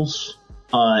independent titles,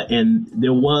 and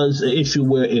there was an issue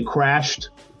where it crashed.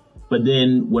 But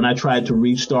then when I tried to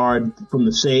restart from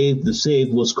the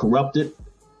save was corrupted.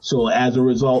 So as a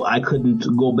result, I couldn't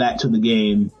go back to the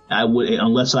game.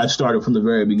 Unless I started from the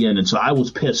very beginning. So I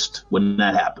was pissed when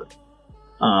that happened.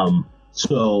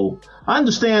 So I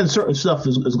understand certain stuff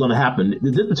is going to happen.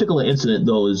 This particular incident,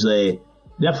 though, is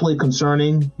definitely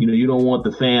concerning. You don't want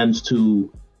the fans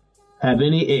to have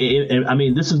any. I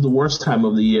mean, this is the worst time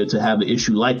of the year to have an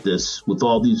issue like this with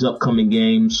all these upcoming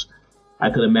games. I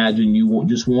could imagine you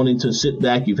just wanting to sit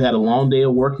back. You've had a long day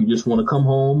of work. You just want to come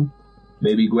home,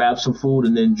 maybe grab some food,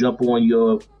 and then jump on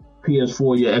your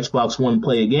PS4, your Xbox One,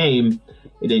 play a game,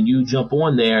 and then you jump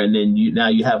on there, and then now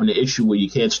you're having an issue where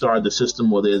you can't start the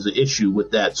system, or there's an issue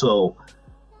with that. So,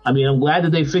 I mean, I'm glad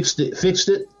that they fixed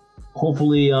it.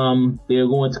 Hopefully, they're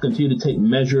going to continue to take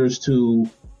measures to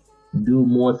do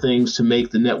more things to make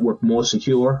the network more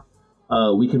secure.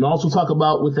 We can also talk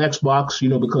about with Xbox,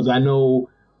 because I know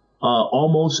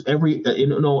almost every,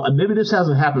 maybe this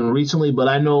hasn't happened recently, but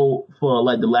I know for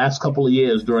like the last couple of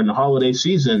years during the holiday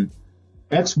season,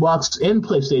 Xbox and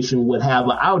PlayStation would have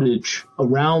an outage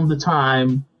around the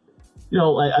time, it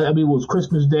was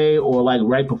Christmas Day or like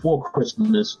right before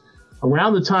Christmas,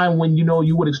 around the time when,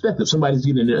 you would expect if somebody's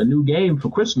getting a new game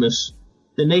for Christmas,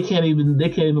 then they can't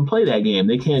even play that game.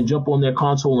 They can't jump on their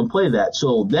console and play that.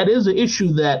 So that is an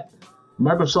issue that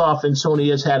Microsoft and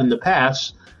Sony has had in the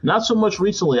past. Not so much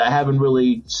recently. I haven't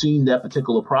really seen that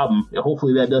particular problem.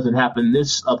 Hopefully that doesn't happen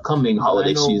this upcoming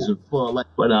holiday season. But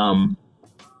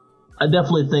I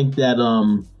definitely think that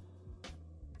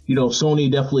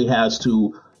Sony definitely has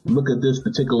to look at this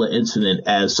particular incident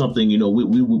as something. We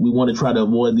want to try to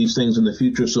avoid these things in the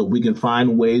future. So if we can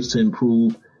find ways to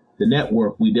improve the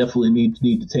network, we definitely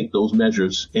need to take those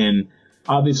measures. And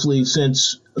obviously,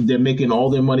 since they're making all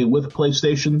their money with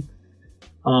PlayStation,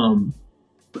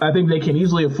 I think they can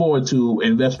easily afford to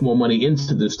invest more money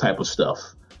into this type of stuff,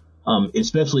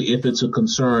 especially if it's a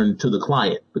concern to the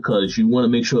client, because you want to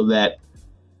make sure that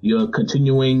you're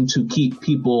continuing to keep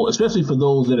people, especially for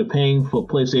those that are paying for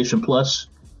PlayStation Plus.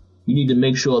 You need to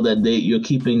make sure that you're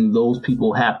keeping those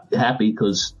people happy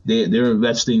because they're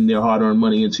investing their hard-earned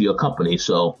money into your company.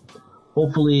 So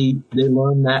hopefully they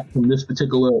learn that from this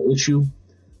particular issue.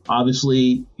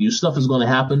 Obviously, your stuff is going to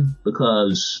happen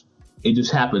because it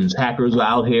just happens. Hackers are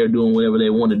out here doing whatever they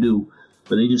want to do,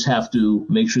 but they just have to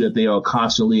make sure that they are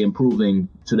constantly improving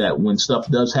so that when stuff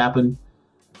does happen,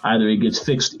 either it gets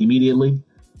fixed immediately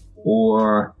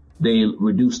or they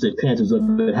reduce the chances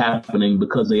of it happening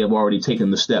because they have already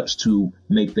taken the steps to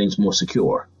make things more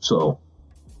secure. So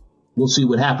we'll see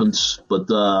what happens, but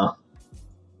a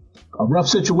rough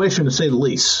situation to say the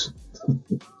least.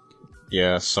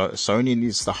 Yeah, so Sony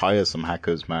needs to hire some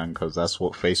hackers, man, because that's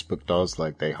what Facebook does.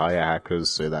 Like, they hire hackers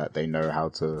so that they know how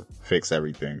to fix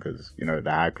everything, because, the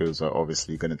hackers are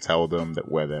obviously going to tell them that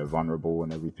where they're vulnerable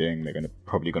and everything. They're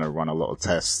probably going to run a lot of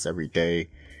tests every day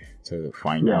to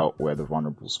find out where the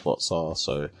vulnerable spots are.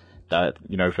 So that,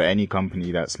 for any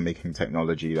company that's making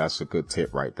technology, that's a good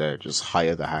tip right there. Just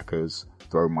hire the hackers,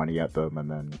 throw money at them, and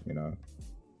then,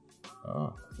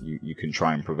 you can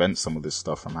try and prevent some of this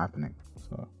stuff from happening.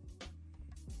 So.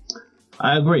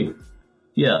 I agree.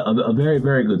 Yeah, a very,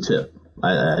 very good tip,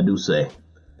 I do say.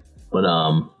 But,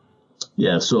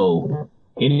 so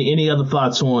any other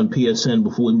thoughts on PSN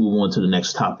before we move on to the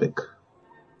next topic?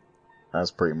 That's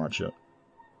pretty much it.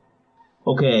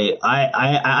 Okay,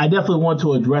 I definitely want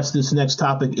to address this next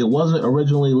topic. It wasn't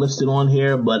originally listed on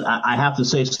here, but I have to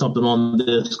say something on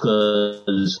this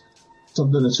because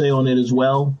something to say on it as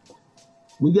well.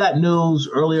 We got news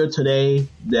earlier today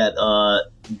that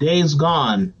Days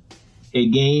Gone, a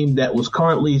game that was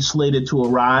currently slated to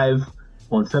arrive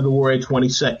on February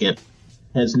 22nd,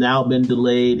 has now been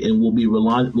delayed and will be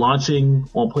launching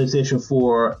on PlayStation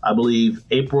 4, I believe,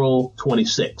 April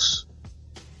 26th.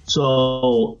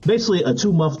 So basically a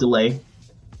 2-month delay.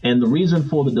 And the reason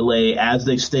for the delay, as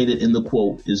they stated in the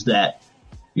quote, is that,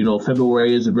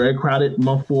 February is a very crowded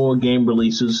month for game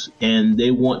releases, and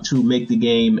they want to make the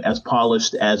game as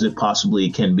polished as it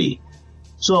possibly can be.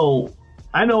 So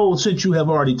I know since you have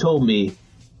already told me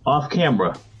off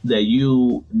camera that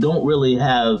you're not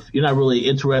really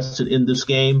interested in this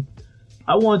game,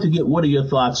 I wanted to get what are your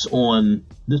thoughts on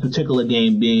this particular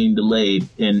game being delayed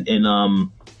and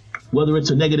whether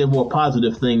it's a negative or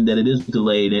positive thing that it is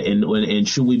delayed, and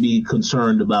should we be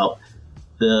concerned about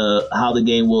how the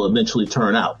game will eventually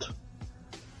turn out?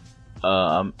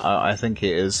 I think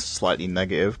it is slightly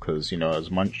negative because, as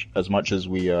much as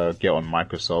we get on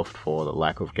Microsoft for the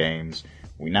lack of games,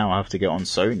 we now have to get on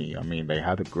Sony. I mean, they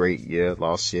had a great year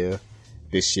last year.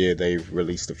 This year they've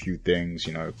released a few things,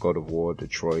 God of War,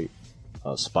 Detroit,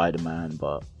 Spider-Man,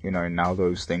 but now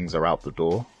those things are out the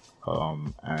door.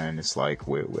 And it's like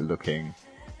we're looking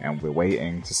and we're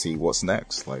waiting to see what's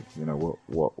next. Like,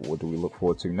 what do we look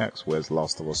forward to next? Where's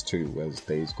Last of Us 2? Where's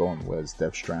Days Gone? Where's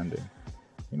Death Stranding?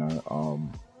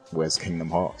 Where's Kingdom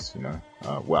Hearts?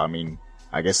 Well, I mean,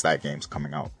 I guess that game's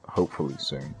coming out hopefully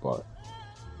soon, but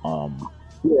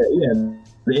yeah,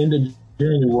 the end of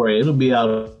January it'll be out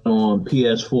on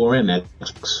PS4 and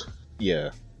Xbox.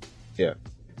 Yeah.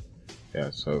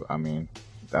 So I mean,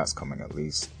 that's coming at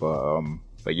least,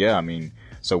 but yeah, I mean,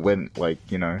 so when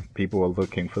people are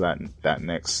looking for that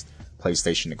next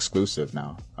PlayStation exclusive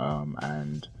now,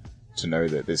 and to know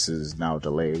that this is now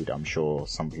delayed, I'm sure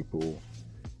some people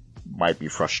might be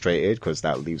frustrated because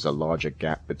that leaves a larger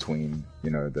gap between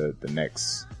the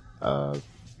next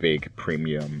big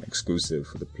premium exclusive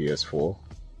for the PS4,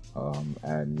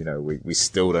 and we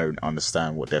still don't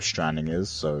understand what Death Stranding is,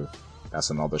 so that's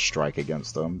another strike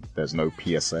against them. There's no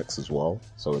PSX as well,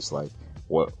 so it's like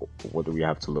what do we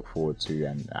have to look forward to,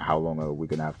 and how long are we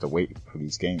gonna have to wait for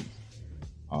these games?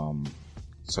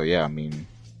 So yeah, I mean,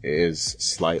 it is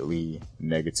slightly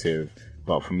negative.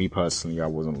 But for me personally, I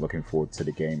wasn't looking forward to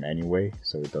the game anyway,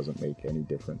 so it doesn't make any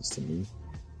difference to me.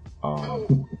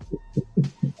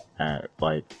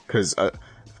 Because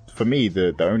for me,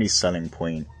 the only selling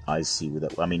point I see with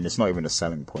it, I mean, it's not even a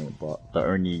selling point, but the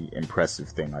only impressive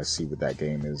thing I see with that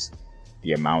game is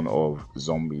the amount of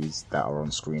zombies that are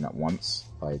on screen at once.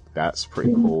 Like, that's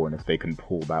pretty cool, and if they can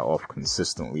pull that off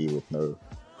consistently with no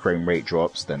frame rate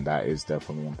drops, then that is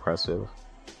definitely impressive.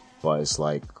 But it's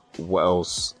like, what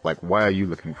else? Like, why are you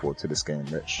looking forward to this game,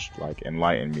 Rich? Like,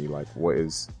 enlighten me. Like, what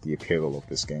is the appeal of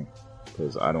this game?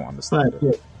 Because I don't understand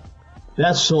it.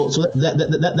 That's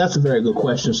that's a very good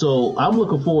question. So I'm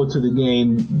looking forward to the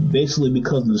game basically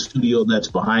because of the studio that's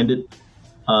behind it.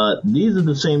 These are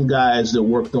the same guys that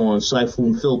worked on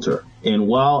Siphon Filter, and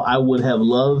while I would have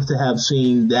loved to have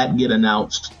seen that get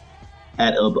announced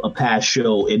at a past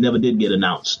show, it never did get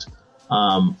announced.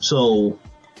 So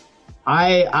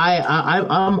I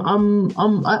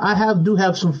do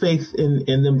have some faith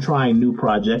in them trying new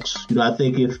projects. I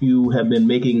think if you have been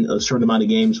making a certain amount of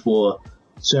games for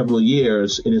several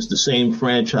years and it's the same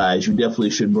franchise, you definitely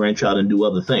should branch out and do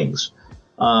other things.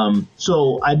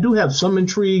 So I do have some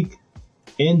intrigue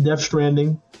in Death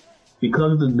Stranding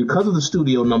because of the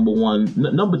studio, number one.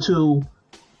 Number two,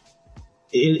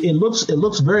 it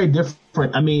looks very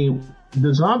different. I mean,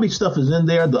 the zombie stuff is in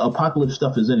there, the apocalypse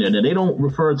stuff is in there. Now, they don't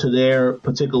refer to their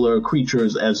particular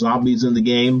creatures as zombies in the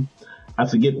game. I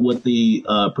forget what the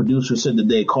producer said that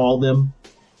they call them.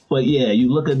 But yeah,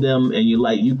 you look at them and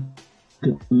you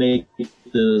could make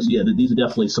these are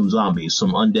definitely some zombies,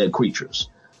 some undead creatures.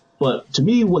 But to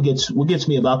me, what gets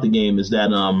me about the game is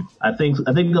that I think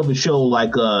of a show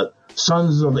like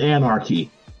Sons of Anarchy,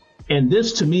 and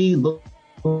this to me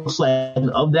looks like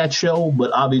of that show,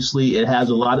 but obviously it has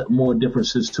a lot more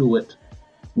differences to it.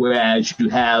 Whereas you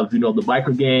have the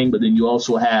biker gang, but then you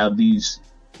also have these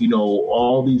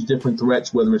all these different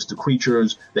threats, whether it's the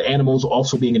creatures, the animals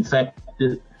also being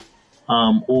infected,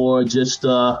 or just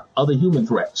other human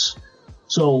threats.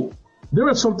 So there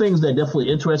are some things that definitely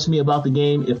interest me about the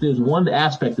game. If there's one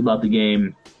aspect about the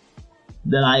game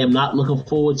that I am not looking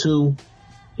forward to,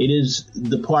 it is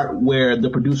the part where the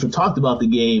producer talked about the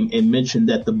game and mentioned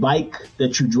that the bike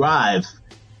that you drive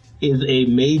is a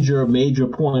major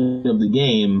point of the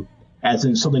game, as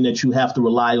in something that you have to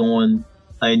rely on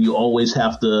and you always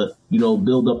have to,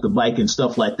 build up the bike and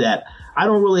stuff like that. I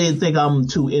don't really think I'm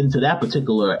too into that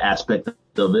particular aspect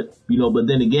of it, but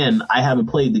then again, I haven't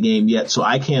played the game yet, so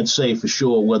I can't say for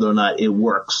sure whether or not it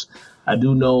works. I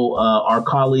do know our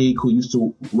colleague who used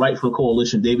to write for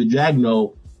Coalition, David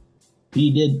Jagno,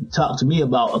 he did talk to me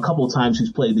about a couple of times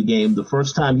he's played the game. The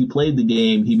first time he played the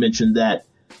game, he mentioned that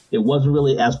it wasn't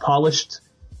really as polished,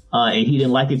 and he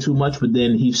didn't like it too much, but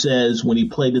then he says when he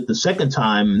played it the second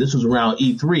time, this was around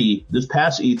E3, this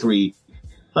past E3,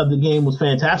 thought the game was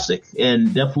fantastic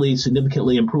and definitely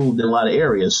significantly improved in a lot of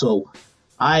areas. So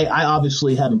I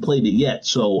obviously haven't played it yet,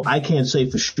 so I can't say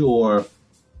for sure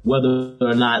whether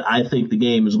or not I think the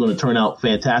game is going to turn out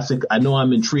fantastic. I know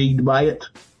I'm intrigued by it,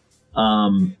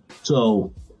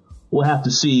 so we'll have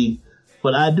to see.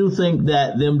 But I do think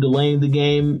that them delaying the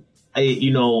game,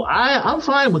 I'm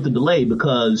fine with the delay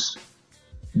because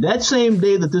that same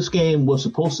day that this game was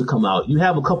supposed to come out, you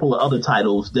have a couple of other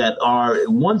titles that are,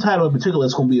 one title in particular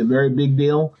that's going to be a very big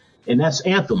deal, and that's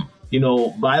Anthem. You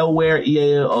know, BioWare,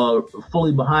 EA are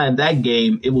fully behind that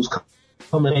game. It was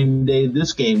coming the same day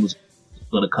this game was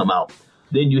going to come out.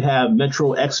 Then you have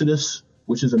Metro Exodus,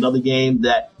 which is another game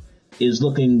that is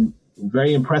looking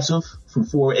very impressive from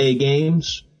 4A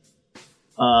Games.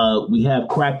 We have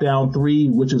Crackdown 3,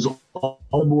 which is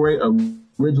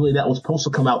originally that was supposed to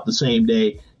come out the same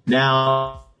day.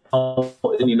 Now,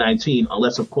 2019,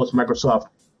 unless of course Microsoft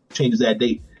changes that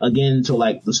date again to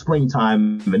like the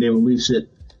springtime and they release it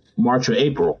March or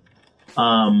April.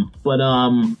 I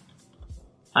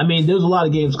mean, there's a lot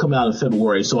of games coming out in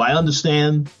February, so I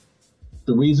understand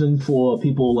the reason for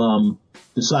people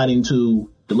deciding to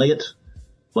delay it,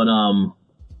 but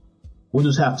we'll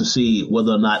just have to see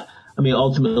whether or not. I mean,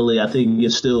 ultimately, I think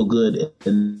it's still good,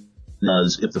 and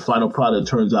if the final product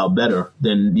turns out better,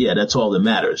 then yeah, that's all that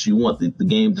matters. You want the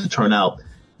game to turn out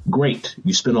great.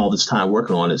 You spend all this time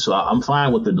working on it, so I'm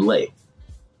fine with the delay,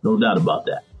 no doubt about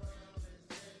that.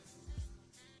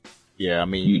 Yeah, I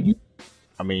mean,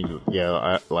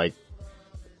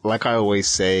 like I always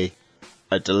say,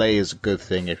 a delay is a good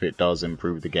thing if it does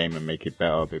improve the game and make it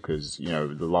better, because, you know,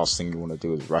 the last thing you want to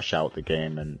do is rush out the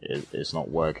game and it's not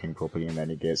working properly, and then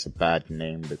it gets a bad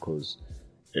name because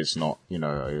it's not, you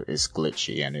know, it's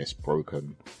glitchy and it's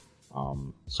broken.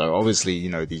 So obviously, you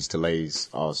know, these delays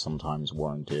are sometimes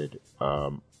warranted.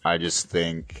 I just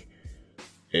think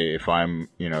if I'm,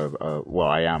 you know,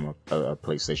 I am a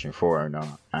PlayStation 4 owner,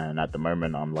 and at the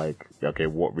moment I'm like, okay,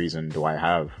 what reason do I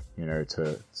have, you know,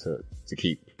 to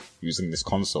keep using this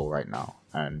console right now?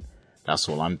 And that's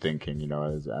all I'm thinking, you know,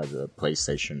 as a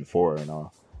PlayStation 4 owner.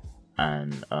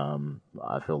 And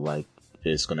I feel like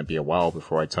it's going to be a while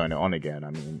before I turn it on again.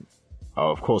 I mean,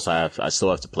 of course I still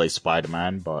have to play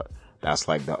Spider-Man, but that's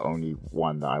like the only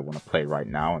one that I want to play right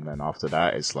now. And then after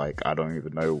that, it's like, I don't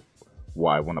even know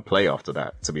what I want to play after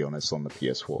that, to be honest, on the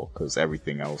PS4, because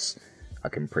everything else I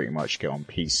can pretty much get on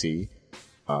PC.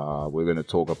 We're going to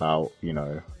talk about, you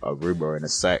know, a rumor in a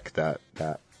sec that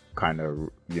kind of,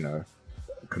 you know,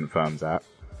 confirms that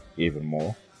even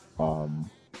more.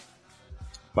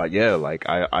 But yeah, like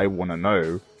I want to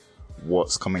know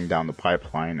what's coming down the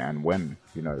pipeline and when,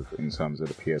 you know, in terms of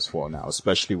the PS4 now,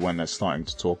 especially when they're starting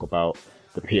to talk about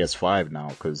the PS5 now,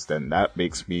 because then that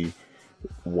makes me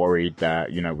worried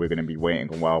that, you know, we're going to be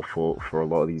waiting a while for a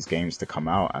lot of these games to come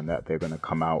out, and that they're going to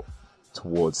come out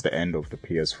towards the end of the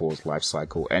PS4's life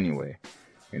cycle anyway,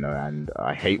 you know. And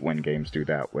I hate when games do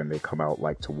that, when they come out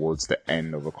like towards the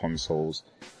end of a console's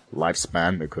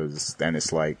lifespan, because then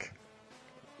it's like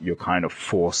you're kind of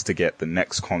forced to get the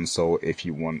next console if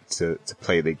you want to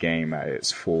play the game at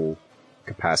its full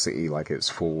capacity, like its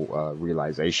full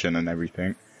realization and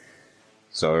everything.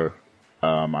 So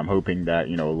I'm hoping that,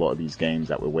 you know, a lot of these games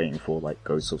that we're waiting for, like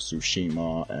Ghost of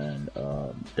Tsushima and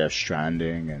Death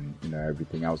Stranding and, you know,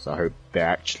 everything else, I hope they're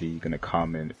actually going to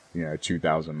come in, you know,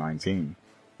 2019,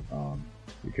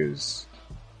 because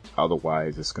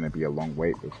otherwise it's going to be a long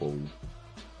wait before we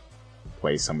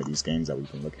play some of these games that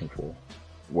we've been looking for.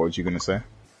 What was you going to say?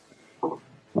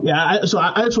 Yeah, I just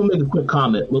want to make a quick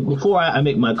comment. But before I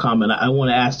make my comment, I want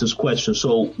to ask this question.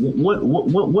 So, what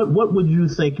would you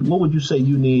think? What would you say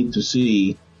you need to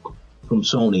see from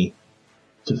Sony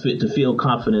to feel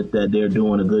confident that they're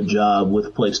doing a good job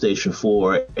with PlayStation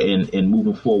 4 and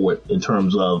moving forward in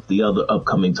terms of the other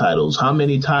upcoming titles? How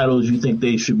many titles you think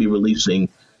they should be releasing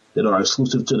that are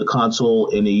exclusive to the console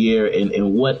in a year?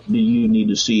 And what do you need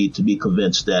to see to be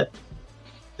convinced that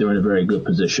they're in a very good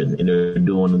position and they're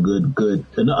doing a good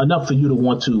enough for you to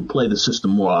want to play the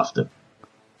system more often?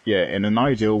 Yeah, in an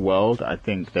ideal world, I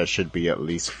think there should be at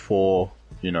least 4,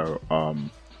 you know,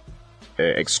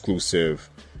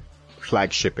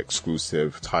 flagship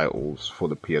exclusive titles for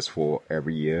the PS4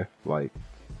 every year. Like,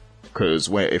 because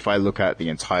if I look at the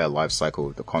entire life cycle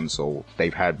of the console,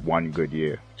 they've had one good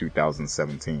year,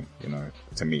 2017, you know,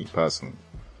 to me personally.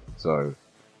 So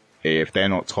if they're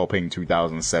not topping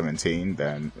 2017,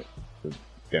 then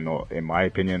they're not, in my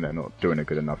opinion, they're not doing a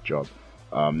good enough job.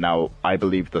 Now, I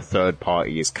believe the third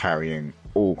party is carrying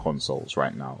all consoles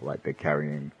right now. Like, they're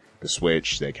carrying the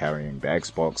Switch, they're carrying the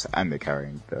Xbox, and they're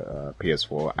carrying the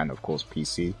PS4, and of course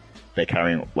PC. They're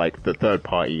carrying, like, the third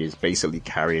party is basically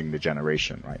carrying the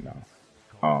generation right now.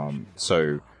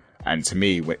 So, and to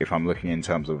me, if I'm looking in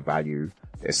terms of value,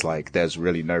 it's like there's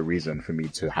really no reason for me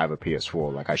to have a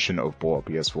PS4. Like, I shouldn't have bought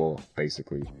a PS4,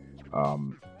 basically.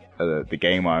 The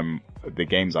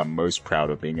games I'm most proud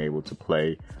of being able to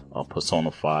play are Persona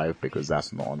 5, because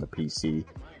that's not on the PC.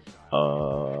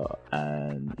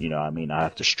 And I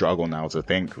have to struggle now to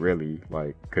think, really,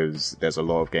 like, because there's a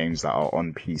lot of games that are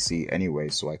on PC anyway,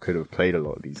 so I could have played a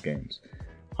lot of these games.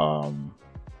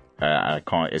 I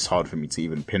can't, it's hard for me to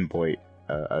even pinpoint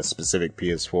a specific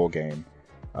PS4 game.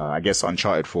 I guess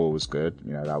Uncharted 4 was good,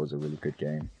 that was a really good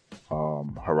game.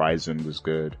 Horizon was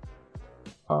good.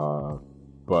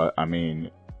 But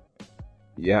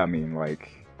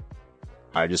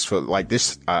I just feel like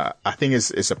this, I think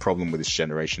it's a problem with this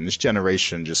generation. This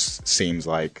generation just seems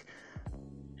like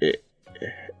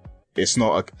it's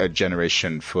not a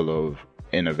generation full of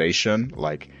innovation,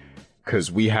 like,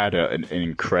 cause we had an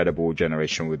incredible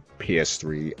generation with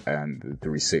PS3 and the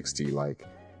 360, like,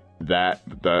 that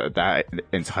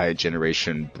entire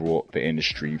generation brought the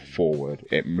industry forward.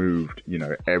 It moved,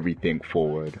 everything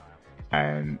forward.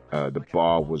 And the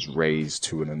bar was raised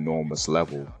to an enormous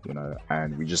level,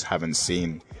 and we just haven't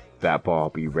seen that bar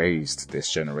be raised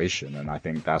this generation. And I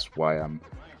think that's why I'm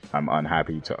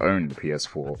unhappy to own the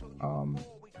PS4.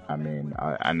 And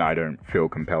I don't feel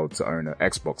compelled to own an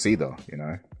Xbox either.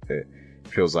 It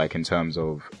feels like in terms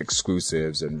of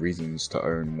exclusives and reasons to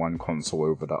own one console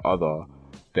over the other,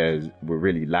 we're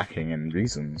really lacking in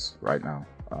reasons right now.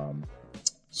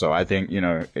 So I think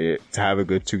to have a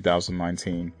good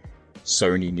 2019.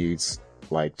 Sony needs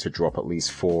to drop at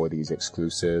least 4 of these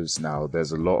exclusives. Now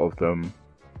there's a lot of them.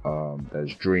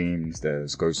 There's Dreams,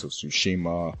 there's Ghost of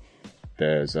Tsushima,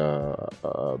 there's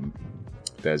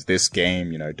this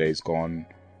game, Days Gone,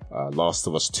 Last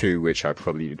of Us 2, which I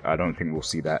don't think we'll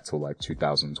see that till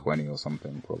 2020 or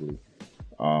something probably.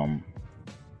 And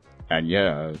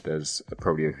yeah, there's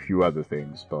probably a few other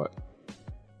things, but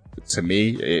to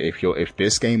me, if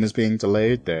this game is being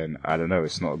delayed, then I don't know,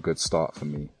 it's not a good start for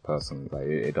me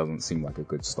personally. It doesn't seem like a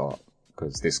good start,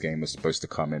 because this game was supposed to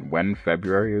come in when?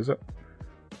 February, is it?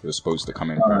 It was supposed to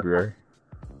come in February?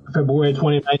 February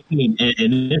 2019. And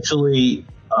initially,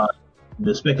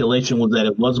 the speculation was that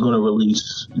it was going to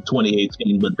release in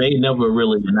 2018, but they never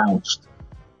really announced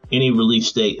any release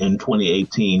date in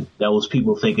 2018. That was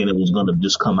people thinking it was going to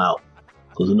just come out,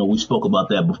 because we spoke about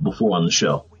that before on the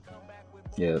show.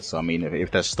 Yeah, so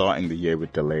if they're starting the year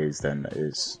with delays, then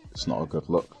it's not a good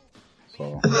look.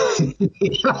 So.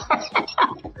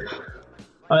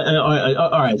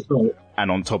 All right. So.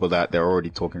 And on top of that, they're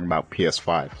already talking about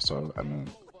PS5. So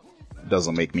it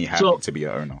doesn't make me happy to be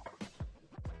an owner.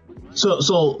 So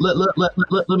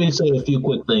let me say a few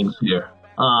quick things here.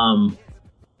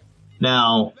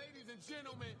 Now,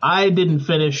 I didn't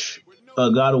finish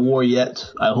God of War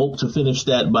yet. I hope to finish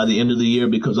that by the end of the year,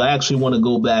 because I actually want to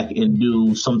go back and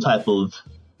do some type of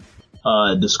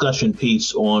discussion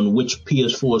piece on which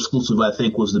PS4 exclusive I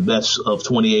think was the best of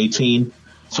 2018.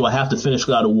 So I have to finish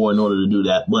God of War in order to do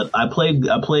that. But I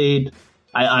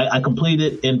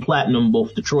completed in platinum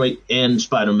both Detroit and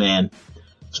Spider-Man.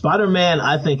 Spider-Man,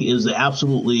 I think, is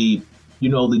absolutely,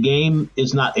 the game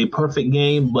is not a perfect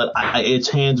game, but it's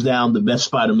hands down the best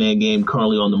Spider-Man game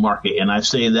currently on the market. And I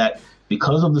say that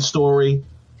because of the story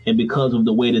and because of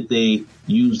the way that they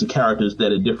use the characters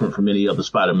that are different from any other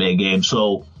Spider-Man game.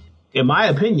 So, in my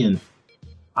opinion,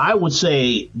 I would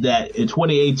say that in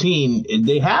 2018,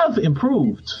 they have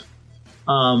improved.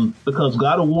 Because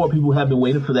God of War, people have been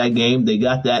waiting for that game. They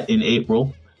got that in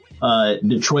April.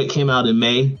 Detroit came out in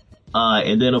May.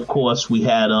 And then, of course, we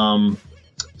had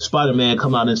Spider-Man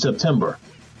come out in September.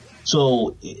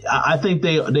 So I think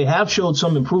they have showed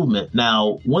some improvement.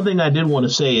 Now, one thing I did want to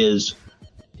say is,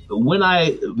 when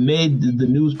I made the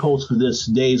news post for this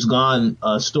Days Gone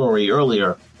story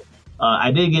earlier,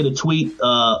 I did get a tweet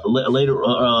earlier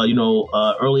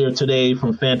today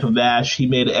from Phantom Vash. He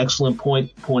made an excellent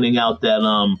point, pointing out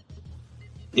that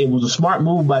it was a smart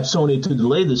move by Sony to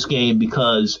delay this game,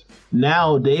 because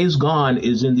now Days Gone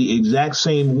is in the exact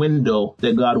same window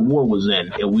that God of War was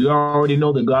in. And we already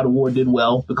know that God of War did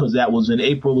well because that was in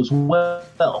April as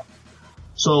well.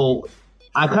 So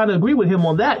I kind of agree with him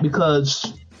on that,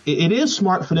 because it is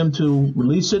smart for them to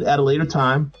release it at a later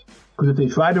time. Because if they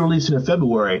try to release it in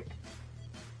February,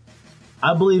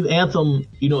 I believe Anthem,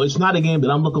 it's not a game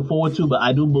that I'm looking forward to, but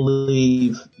I do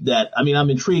believe that, I'm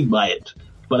intrigued by it.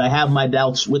 But I have my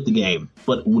doubts with the game.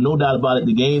 But no doubt about it,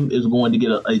 the game is going to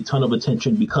get a ton of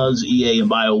attention because EA and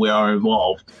BioWare are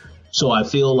involved. So I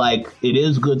feel like it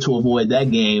is good to avoid that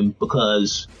game,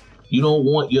 because you don't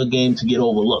want your game to get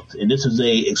overlooked. And this is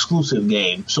a exclusive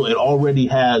game, so it already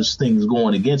has things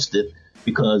going against it,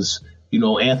 because,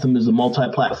 Anthem is a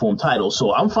multi-platform title.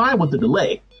 So I'm fine with the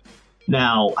delay.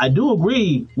 Now, I do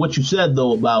agree what you said,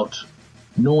 though, about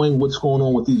knowing what's going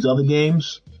on with these other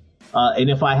games. And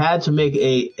if I had to make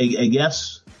a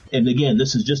guess, and again,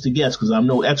 this is just a guess because I'm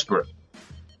no expert,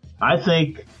 I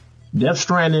think Death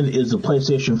Stranding is a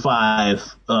PlayStation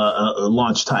 5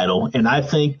 launch title, and I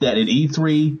think that at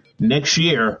E3 next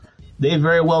year, they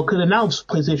very well could announce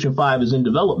PlayStation 5 is in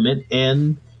development,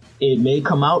 and it may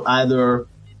come out either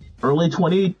early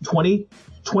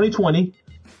 2020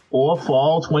 or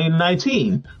fall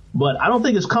 2019. But I don't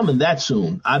think it's coming that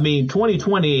soon. I mean,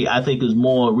 2020 I think is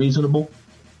more reasonable.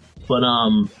 But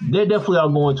they definitely are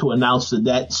going to announce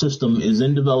that system is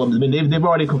in development. I mean, they've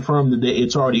already confirmed that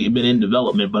it's already been in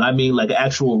development. But I mean, like an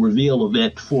actual reveal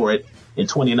event for it in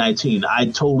 2019. I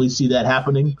totally see that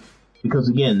happening because,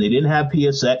 again, they didn't have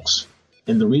PSX.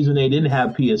 And the reason they didn't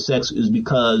have PSX is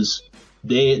because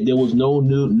there was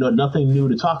nothing new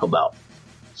to talk about.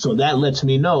 So that lets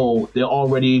me know they're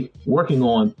already working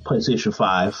on PlayStation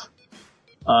 5.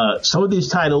 Some of these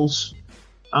titles,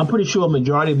 I'm pretty sure a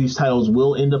majority of these titles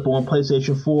will end up on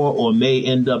PlayStation 4 or may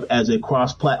end up as a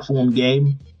cross-platform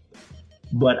game.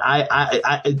 But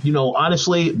I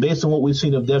honestly, based on what we've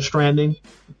seen of Death Stranding,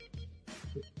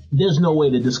 there's no way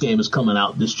that this game is coming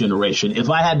out this generation. If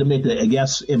I had to make a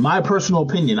guess, in my personal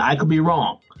opinion, I could be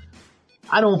wrong.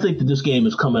 I don't think that this game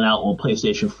is coming out on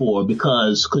PlayStation 4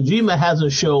 because Kojima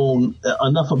hasn't shown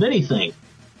enough of anything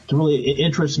to really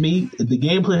interest me. The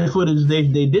gameplay footage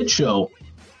they did show,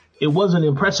 it wasn't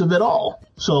impressive at all.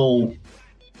 So,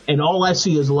 and all I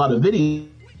see is a lot of video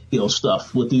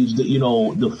stuff with these, the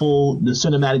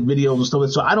cinematic videos and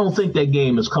stuff. So I don't think that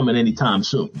game is coming anytime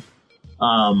soon.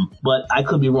 But I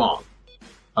could be wrong.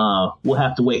 We'll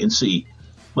have to wait and see.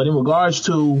 But in regards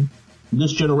to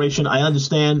this generation, I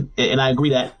understand, and I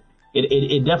agree that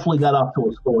it definitely got off to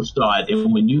a slower start.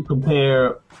 And when you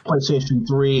compare PlayStation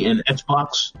 3 and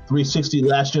Xbox 360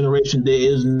 last generation, there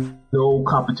is no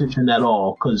competition at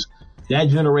all. Because that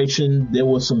generation, there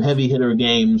was some heavy hitter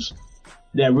games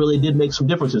that really did make some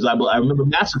differences. I remember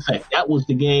Mass Effect. That was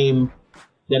the game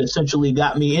that essentially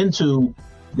got me into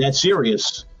that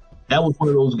series. That was one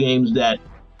of those games that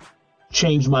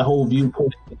changed my whole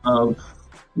viewpoint of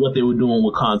what they were doing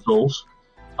with consoles.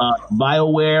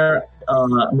 BioWare,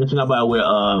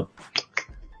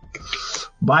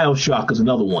 BioShock is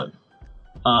another one.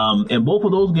 And both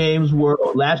of those games were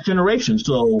last generation.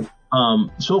 So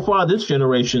far this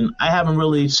generation, I haven't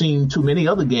really seen too many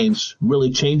other games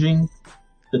really changing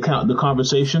the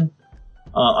conversation.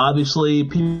 Obviously,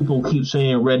 people keep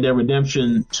saying Red Dead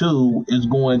Redemption 2 is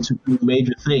going to do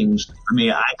major things. I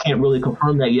mean, I can't really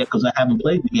confirm that yet because I haven't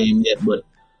played the game yet, but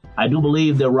I do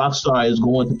believe that Rockstar is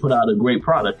going to put out a great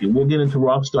product, and we'll get into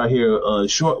Rockstar here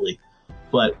shortly.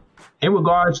 But in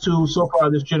regards to so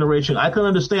far this generation, I can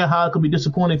understand how it could be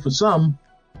disappointing for some.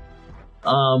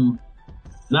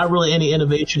 Not really any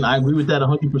innovation. I agree with that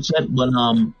 100%, but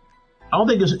I don't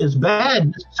think it's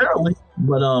bad necessarily.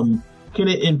 But can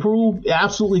it improve? It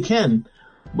absolutely can.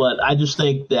 But I just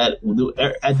think that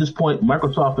at this point,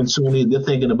 Microsoft and Sony, they're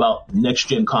thinking about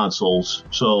next-gen consoles.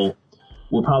 So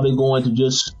we're probably going to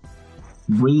just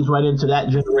breeze right into that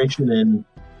generation and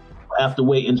have to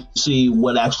wait and see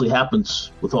what actually happens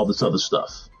with all this other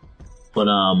stuff. But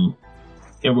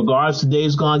in regards to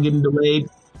Days Gone getting delayed,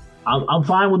 I'm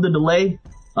fine with the delay.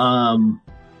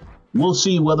 We'll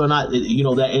see whether or not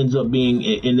that ends up being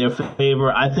in their favor.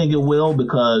 I think it will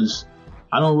because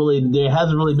there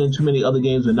hasn't really been too many other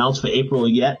games announced for April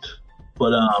yet.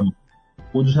 But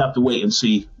we'll just have to wait and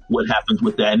see what happens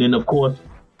with that. And then, of course,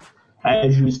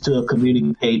 as used to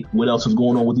communicate what else is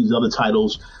going on with these other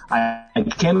titles, I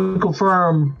can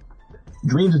confirm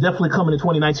Dreams is definitely coming in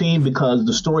 2019 because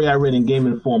the story I read in Game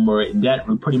Informer, that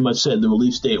pretty much said the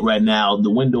release date right now,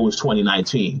 the window is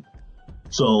 2019.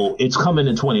 So it's coming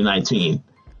in 2019.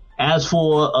 As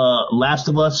for Last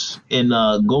of Us and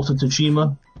Ghost of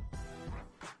Tsushima,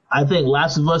 I think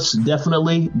Last of Us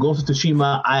definitely. Ghost of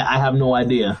Tsushima, I have no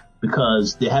idea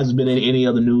because there hasn't been any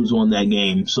other news on that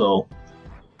game. So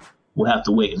we'll have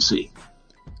to wait and see.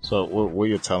 So what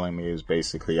you're telling me is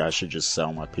basically I should just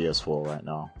sell my PS4 right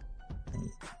now.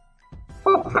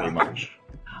 Pretty much.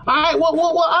 All right.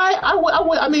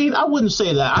 Well, I mean, I wouldn't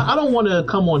say that. I don't want to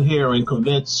come on here and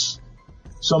convince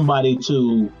somebody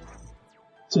to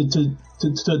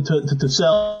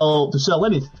sell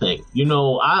anything.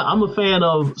 I'm a fan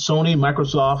of Sony,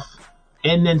 Microsoft,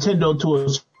 and Nintendo to a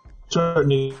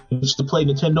certain extent to play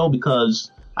Nintendo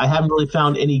because I haven't really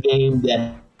found any game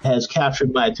that has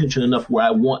captured my attention enough where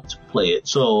I want to play it.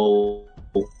 So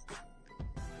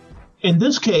in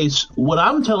this case, what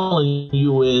I'm telling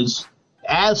you is,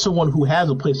 as someone who has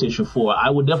a PlayStation 4, I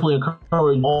would definitely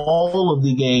encourage all of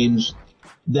the games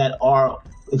that are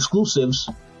exclusives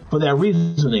for that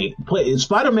reasoning.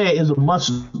 Spider-Man is a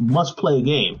must play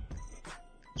game.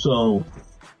 So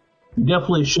you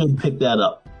definitely should pick that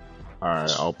up.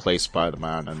 Alright, I'll play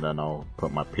Spider-Man and then I'll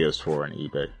put my PS4 on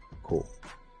eBay. Cool.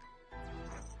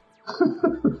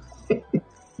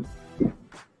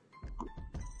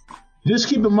 Just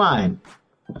keep in mind,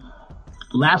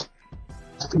 Last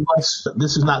of Us,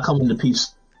 this is not coming to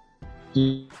PC.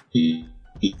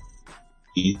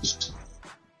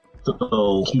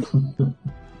 So,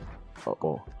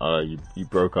 you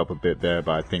broke up a bit there,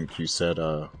 but I think you said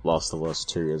Last of Us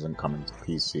 2 isn't coming to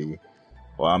PC.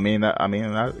 Well, I mean that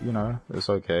you know, it's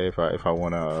okay if I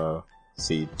want to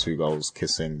see two girls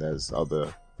kissing. There's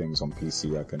other things on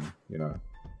PC I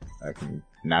can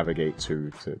navigate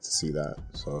to see that.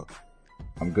 So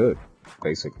I'm good,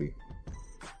 basically.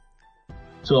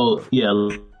 So yeah,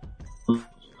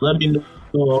 let me know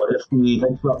if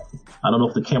I don't know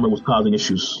if the camera was causing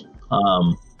issues.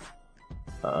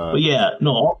 But yeah,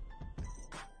 no.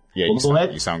 Yeah, well, go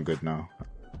ahead. You sound good now.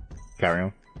 Carry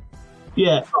on.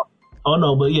 Yeah. Oh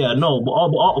no, but yeah, no. But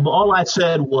all I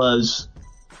said was,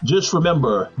 just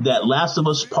remember that Last of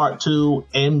Us Part 2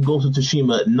 and Ghost of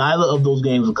Tsushima, neither of those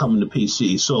games are coming to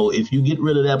PC. So if you get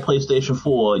rid of that PlayStation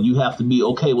 4, you have to be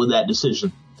okay with that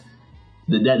decision.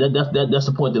 That's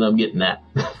the point that I'm getting at.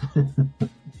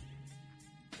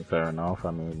 Fair enough. I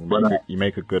mean, you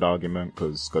make a good argument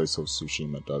because Ghost of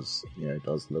Tsushima does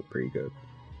look pretty good.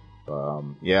 But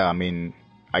yeah, I mean,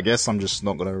 I guess I'm just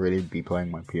not gonna really be playing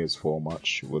my PS4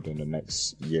 much within the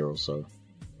next year or so.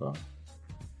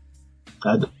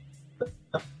 I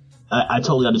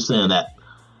totally understand that.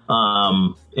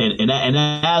 And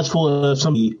as for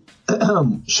somebody,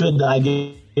 should I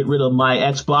get rid of my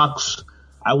Xbox?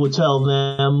 I would tell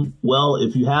them, well,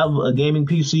 if you have a gaming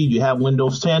PC, you have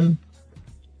Windows 10,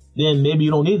 then maybe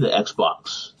you don't need the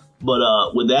Xbox.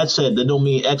 But with that said, that don't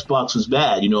mean Xbox is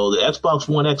bad. You know, the Xbox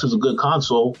One X is a good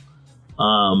console.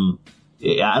 I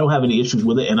don't have any issues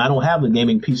with it, and I don't have a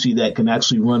gaming PC that can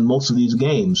actually run most of these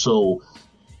games. So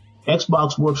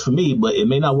Xbox works for me, but it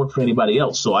may not work for anybody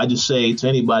else. So I just say to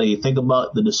anybody, think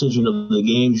about the decision of the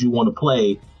games you want to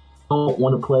play. Don't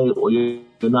want to play, or you're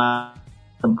not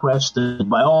impressed, and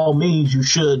by all means, you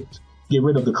should get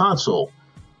rid of the console.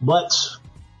 But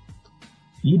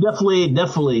you definitely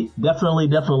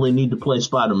need to play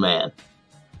Spider-Man.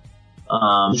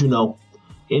 You know,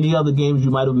 any other games you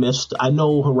might have missed. I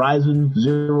know Horizon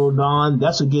Zero Dawn,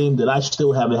 that's a game that I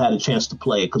still haven't had a chance to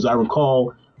play, because I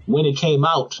recall when it came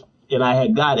out and I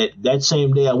had got it, that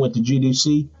same day I went to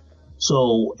GDC.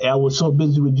 So I was so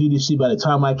busy with GDC, by the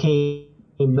time I came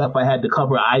back, I had to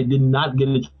cover. I did not get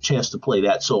a chance to play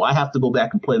that. So I have to go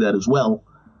back and play that as well.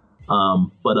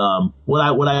 But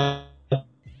what I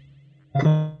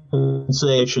can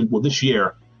say, well, this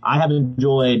year, I have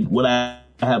enjoyed what I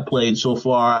have played so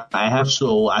far.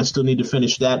 So I still need to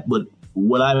finish that. But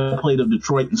what I played of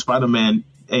Detroit and Spider-Man,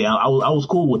 hey, I was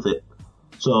cool with it.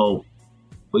 So,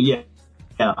 but yeah,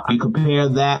 you compare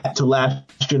that to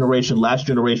last generation. Last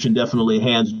generation definitely,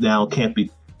 hands down, can't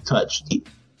be touched.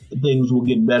 Things will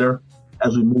get better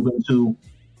as we move into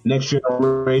next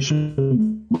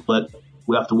generation, but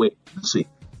we have to wait and see.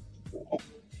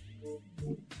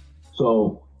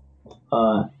 So,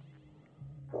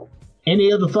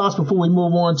 any other thoughts before we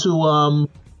move on to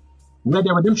Red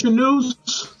Dead Redemption news?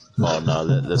 Oh no,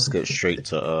 let's get straight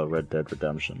to Red Dead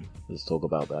Redemption. Let's talk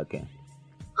about that game.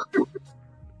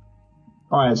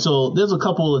 All right, so there's a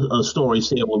couple of stories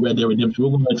here with Red Dead Redemption.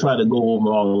 We're going to try to go over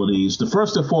all of these. The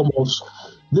first and foremost,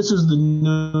 this is the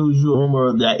news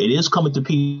rumor that it is coming to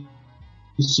PC.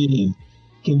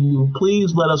 Can you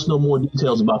please let us know more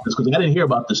details about this? Because I didn't hear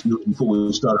about this news before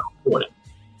we started recording.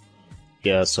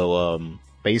 Yeah, so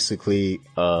basically,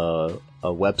 a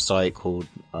website called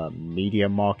Media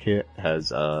Market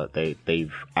has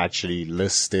they've actually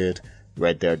listed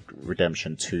Red Dead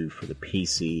Redemption 2 for the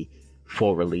PC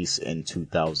for release in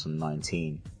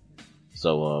 2019.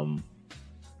 So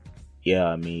yeah,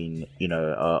 I mean, you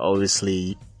know,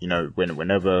 obviously, you know,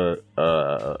 whenever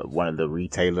one of the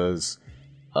retailers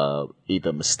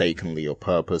either mistakenly or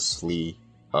purposely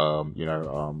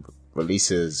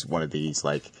releases one of these,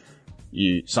 like,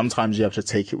 sometimes you have to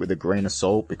take it with a grain of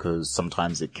salt, because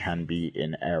sometimes it can be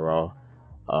in error.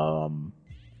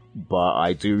 But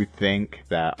I do think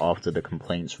that after the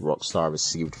complaints Rockstar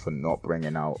received for not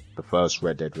bringing out the first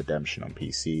Red Dead Redemption on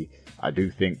PC, I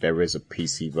do think there is a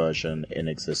PC version in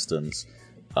existence,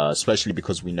 especially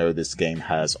because we know this game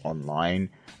has online,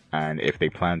 and if they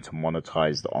plan to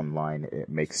monetize the online, it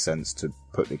makes sense to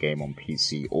put the game on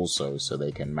PC also, so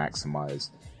they can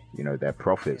maximize, you know, their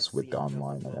profits with the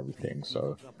online and everything.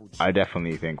 So I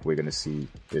definitely think we're going to see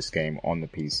this game on the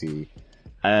PC.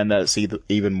 And that's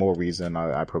even more reason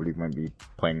I probably won't be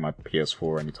playing my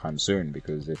PS4 anytime soon,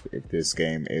 because if this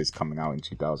game is coming out in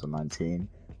 2019,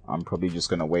 I'm probably just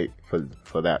gonna wait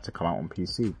for that to come out on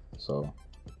PC. So,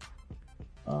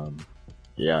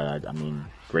 yeah, I mean,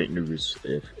 great news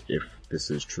if this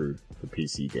is true for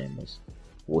PC gamers.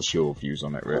 What's your views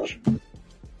on it, Rich?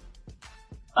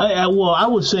 I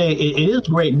would say it is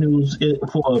great news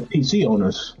for PC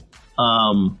owners.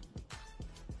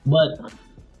 But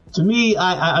to me,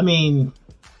 I mean,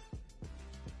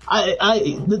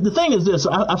 the thing is this,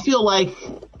 I feel like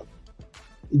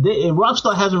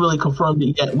Rockstar hasn't really confirmed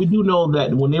it yet. We do know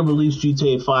that when they released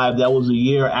GTA 5, that was a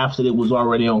year after it was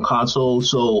already on console.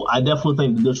 So I definitely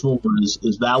think that this rumor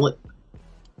is valid.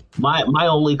 My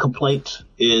only complaint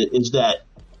is that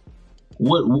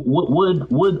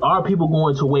are people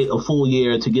going to wait a full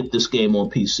year to get this game on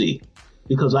PC?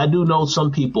 Because I do know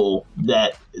some people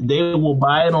that they will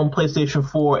buy it on PlayStation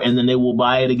 4 and then they will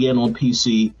buy it again on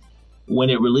PC when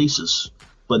it releases.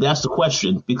 But that's the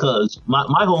question, because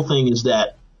my whole thing is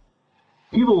that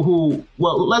people who,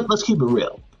 well, let's keep it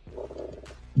real.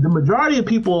 The majority of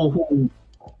people who,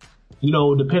 you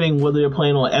know, depending whether they're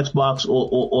playing on Xbox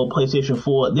or PlayStation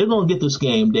 4, they're going to get this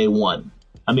game day one.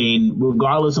 I mean,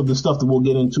 regardless of the stuff that we'll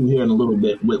get into here in a little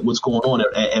bit with what's going on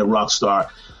at Rockstar,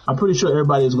 I'm pretty sure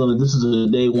everybody is this is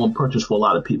a day one purchase for a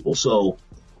lot of people. So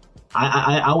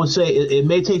I would say it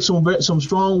may take some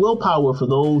strong willpower for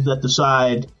those that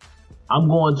decide I'm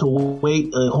going to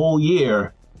wait a whole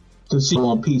year to see it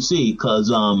on PC, because,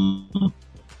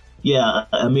 yeah,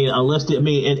 I mean, and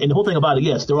the whole thing about it,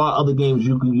 yes, there are other games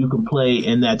you can play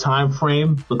in that time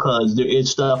frame, because there is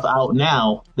stuff out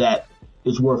now that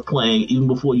is worth playing even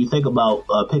before you think about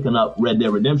picking up Red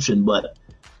Dead Redemption. But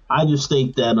I just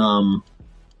think that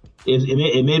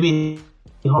it may be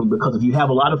hard, because if you have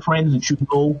a lot of friends that you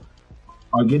know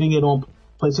are getting it on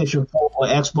PlayStation 4 or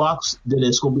Xbox, then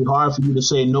it's going to be hard for you to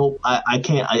say, nope, I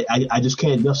can't, I just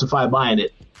can't justify buying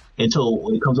it until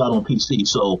it comes out on PC.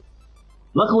 So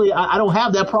luckily I don't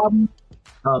have that problem,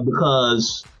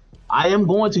 because I am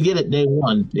going to get it day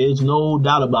one. There's no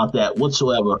doubt about that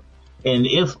whatsoever. And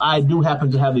if I do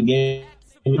happen to have a game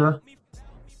here,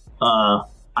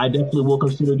 I definitely will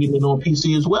consider getting it on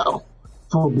PC as well,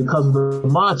 because of the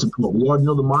mod support. We already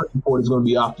know the mod support is going to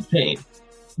be off the chain.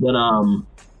 But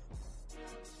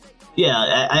yeah,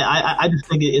 I just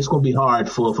think it's going to be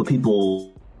hard for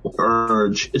people to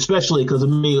urge, especially because, I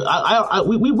mean,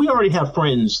 we already have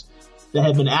friends that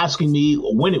have been asking me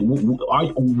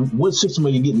what system are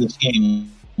you getting this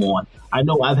game on. I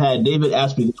know I've had David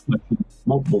ask me this question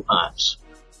multiple times,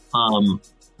 and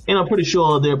I'm pretty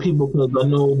sure there are people, because I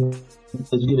know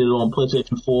that's getting it on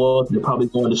PlayStation 4. They're probably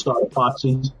going to start a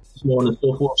proxy, so on and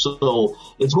so forth. So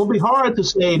it's going to be hard to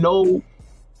say no.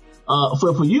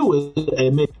 For you,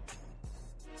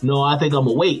 no, I think I'm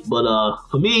gonna wait. But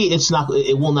for me, it's not.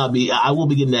 It will not be. I will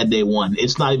be getting that day one.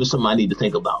 It's not even something I need to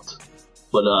think about.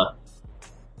 But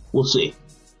we'll see.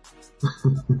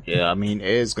 Yeah, I mean, it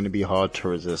is going to be hard to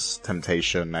resist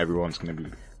temptation. Everyone's going to be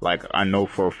like, I know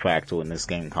for a fact when this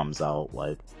game comes out,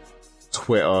 like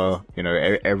Twitter, you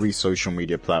know, every social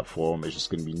media platform is just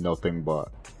going to be nothing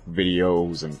but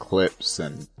videos and clips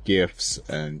and GIFs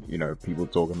and, you know, people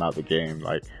talking about the game.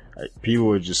 Like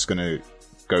people are just going to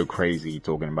go crazy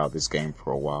talking about this game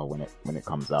for a while when it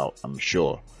comes out, I'm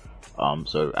sure.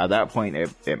 So at that point,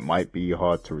 it might be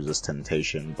hard to resist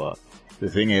temptation, but the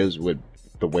thing is, with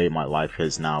the way my life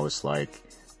is now, it's like,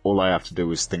 all I have to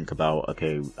do is think about,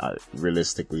 okay,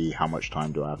 realistically, how much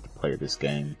time do I have to play this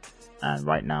game? And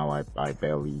right now, I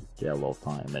barely get a lot of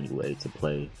time anyway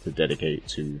to dedicate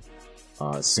to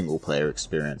a single player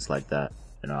experience like that.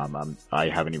 You know, I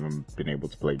haven't even been able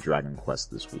to play Dragon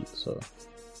Quest this week,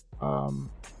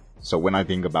 so when I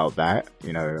think about that,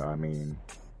 you know, I mean,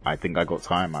 I think I got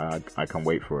time. I can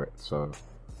wait for it. So,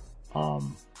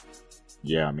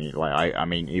 yeah, I mean, like, I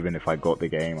mean, even if I got the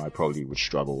game, I probably would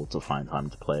struggle to find time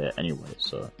to play it anyway,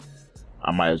 so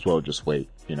I might as well just wait,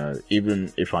 you know,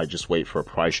 even if I just wait for a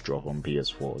price drop on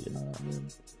PS4, you know what I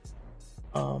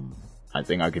mean? I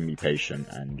think I can be patient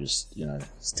and just, you know,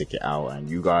 stick it out, and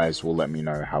you guys will let me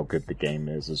know how good the game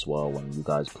is as well when you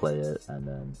guys play it, and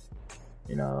then,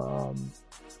 you know,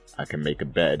 I can make a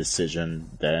better decision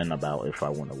then about if I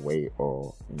want to wait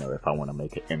or, you know, if I want to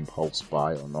make an impulse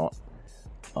buy or not.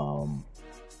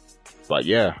 But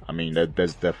yeah, I mean,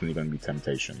 there's definitely going to be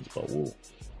temptations, but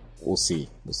we'll see.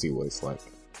 We'll see what it's like.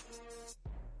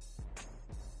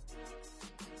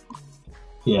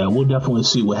 Yeah, we'll definitely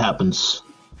see what happens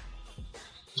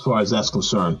as far as that's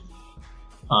concerned.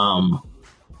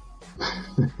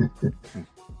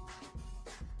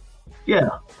 Yeah.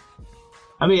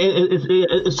 I mean,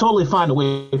 it's totally fine to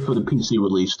wait for the PC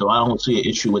release, though. I don't see an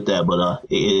issue with that, but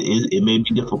it may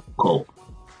be difficult.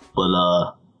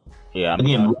 But Yeah, I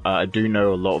mean, Again, I do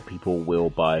know a lot of people will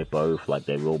buy both. Like,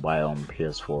 they will buy on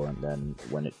PS4, and then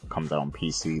when it comes out on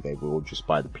PC, they will just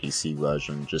buy the PC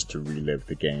version just to relive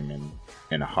the game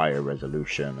in a higher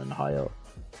resolution and higher,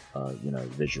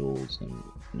 visuals and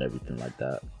everything like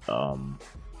that.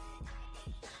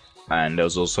 And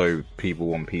there's also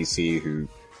people on PC who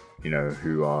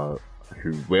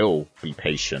will be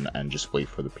patient and just wait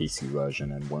for the PC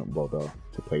version and won't bother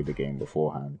to play the game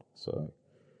beforehand. So.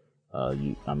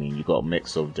 You got a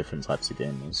mix of different types of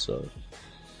gamers, so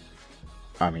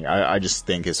I mean, I just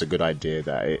think it's a good idea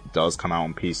that it does come out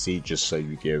on PC just so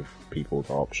you give people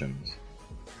the options.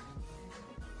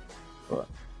 But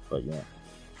yeah.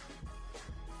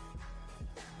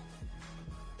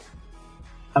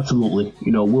 Absolutely.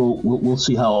 We'll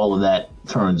see how all of that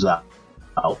turns out.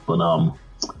 But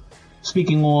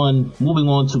moving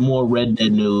on to more Red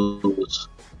Dead news.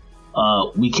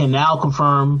 We can now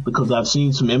confirm, because I've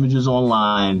seen some images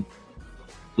online,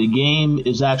 the game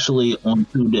is actually on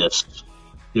 2 discs.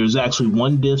 There's actually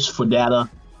 1 disc for data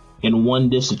and 1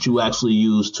 disc that you actually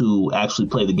use to actually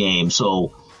play the game.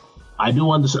 So I do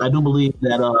believe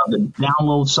that the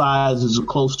download size is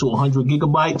close to 100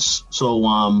 gigabytes. So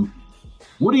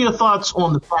what are your thoughts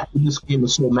on the fact that this game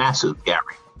is so massive, Gary?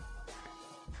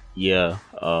 Yeah,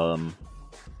 a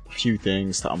few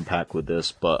things to unpack with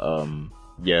this, but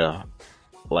yeah,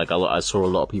 like I saw a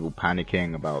lot of people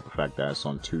panicking about the fact that it's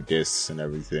on 2 discs and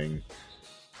everything.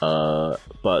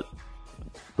 But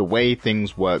the way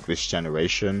things work this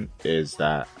generation is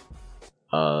that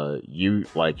you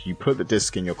put the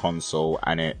disc in your console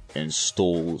and it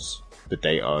installs the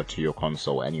data to your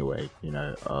console anyway.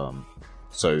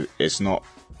 So it's not.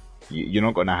 You're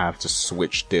not going to have to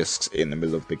switch discs in the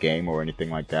middle of the game or anything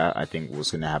like that. I think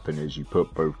what's going to happen is you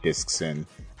put both discs in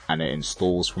and it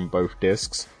installs from both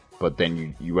discs, but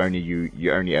then you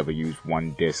only ever use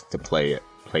 1 disc to play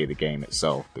the game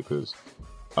itself, because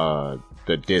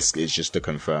the disc is just to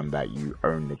confirm that you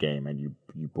own the game and you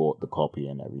bought the copy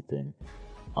and everything,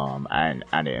 and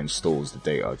it installs the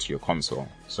data to your console.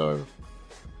 So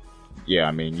yeah,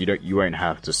 I mean, you won't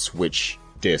have to switch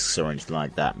discs or anything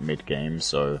like that mid game,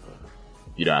 so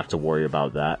you don't have to worry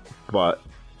about that. But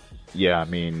yeah, I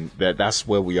mean, that's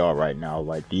where we are right now.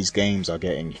 Like, these games are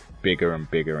getting bigger and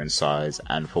bigger in size,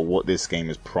 and for what this game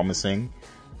is promising,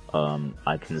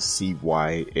 I can see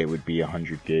why it would be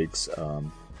 100 gigs.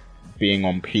 Being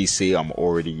on PC, I'm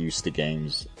already used to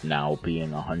games now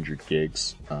being 100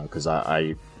 gigs, because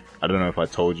I don't know if I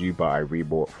told you, but I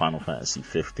rebought Final Fantasy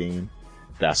 15.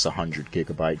 That's a 100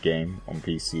 gigabyte game on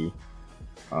PC.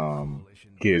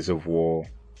 Gears of War,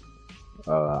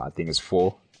 I think it's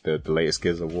 4. The latest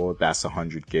Gears of War, that's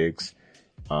 100 gigs.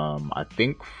 I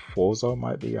think Forza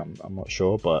might be, I'm not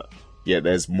sure, but yeah,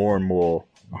 there's more and more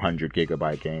 100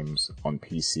 gigabyte games on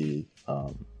PC.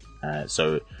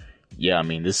 So yeah, I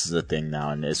mean, this is a thing now,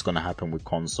 and it's gonna happen with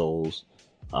consoles.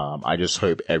 I just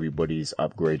hope everybody's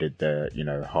upgraded their,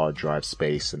 hard drive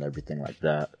space and everything like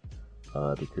that.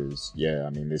 Because yeah,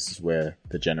 I mean, this is where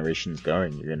the generation's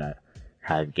going. You're gonna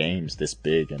have games this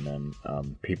big, and then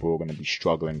people are going to be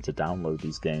struggling to download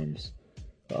these games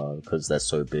because they're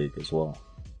so big as well.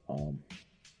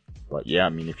 But yeah, I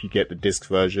mean, if you get the disc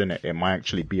version, it might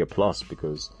actually be a plus,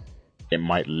 because it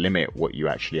might limit what you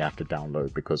actually have to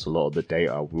download, because a lot of the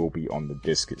data will be on the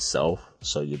disc itself,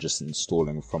 so you're just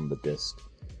installing from the disc.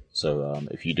 So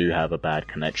if you do have a bad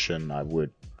connection, I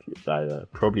would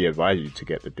probably advise you to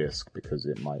get the disc, because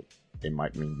it might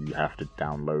mean you have to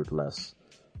download less.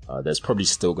 There's probably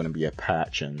still going to be a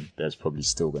patch, and there's probably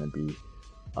still going to be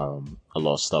a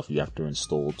lot of stuff you have to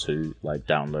install to like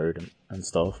download and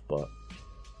stuff, but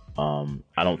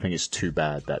I don't think it's too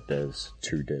bad that there's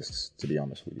 2 discs, to be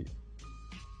honest with you,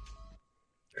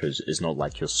 because it's not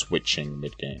like you're switching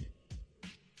mid-game.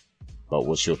 But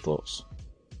what's your thoughts?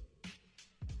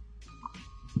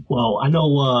 Well, I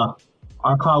know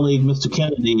our colleague, Mr.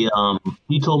 Kennedy,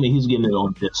 he told me he's getting it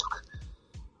on disc.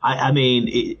 I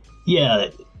mean,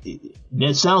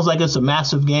 it sounds like it's a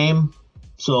massive game,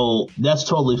 so that's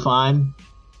totally fine.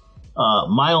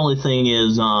 My only thing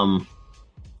is, one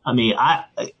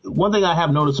thing I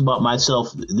have noticed about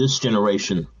myself this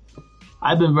generation,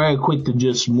 I've been very quick to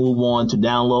just move on to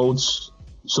downloads.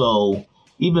 So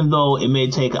even though it may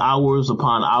take hours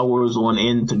upon hours on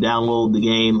end to download the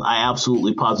game, I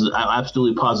absolutely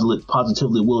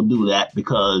positively will do that,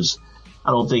 because I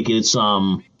don't think it's,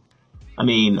 I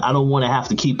don't want to have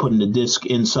to keep putting the disc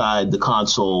inside the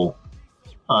console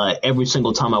every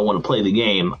single time I want to play the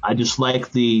game. I just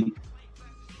like the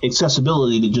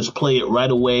accessibility to just play it right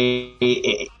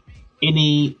away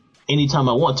anytime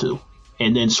I want to,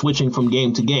 and then switching from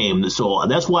game to game. So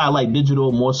that's why I like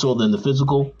digital more so than the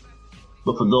physical.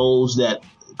 But for those that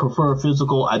prefer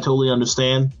physical, I totally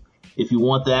understand if you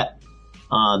want that.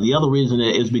 The other reason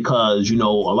is because, a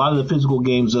lot of the physical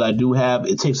games that I do have,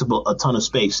 it takes up a ton of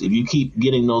space. If you keep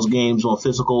getting those games on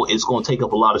physical, it's going to take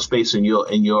up a lot of space in your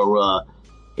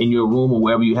room or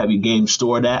wherever you have your games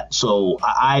stored at. So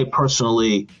I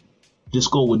personally just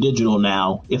go with digital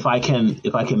now if I can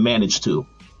manage to.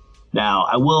 Now,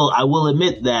 I will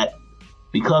admit that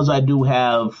because I do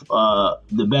have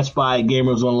the Best Buy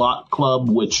Gamers Unlocked Club,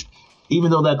 which even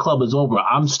though that club is over,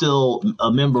 I'm still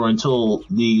a member until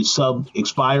the sub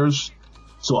expires.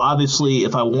 So obviously,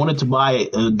 if I wanted to buy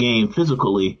a game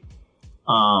physically,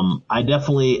 I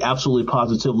definitely, absolutely,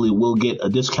 positively will get a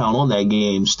discount on that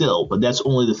game still. But that's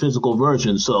only the physical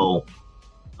version, so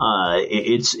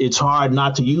it's hard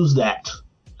not to use that,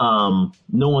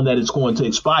 knowing that it's going to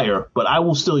expire. But I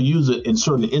will still use it in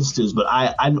certain instances. But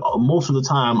I most of the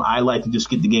time I like to just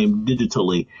get the game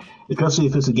digitally, especially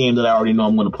if it's a game that I already know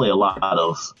I'm going to play a lot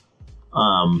of,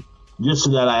 just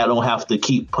so that I don't have to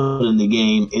keep putting the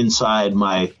game inside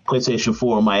my PlayStation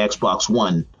 4 or my Xbox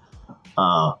One.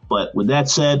 But with that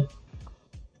said,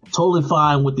 totally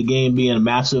fine with the game being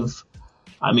massive.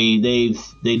 I mean, they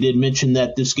did mention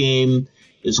that this game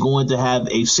is going to have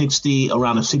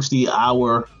around a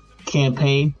 60-hour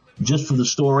campaign just for the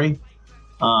story.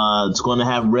 It's going to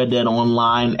have Red Dead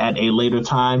Online at a later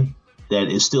time that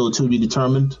is still to be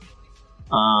determined.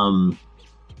 And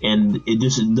it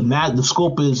just the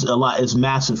scope is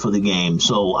massive for the game,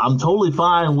 so I'm totally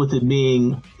fine with it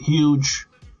being huge.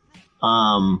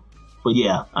 But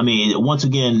yeah, I mean, once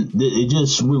again, it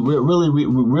just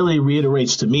really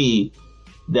reiterates to me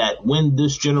that when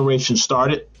this generation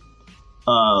started,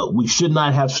 we should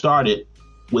not have started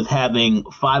with having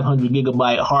 500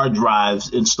 gigabyte hard drives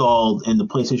installed in the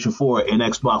PlayStation 4 and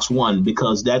Xbox One,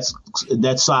 because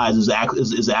that size is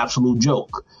an absolute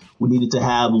joke. We needed to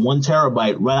have 1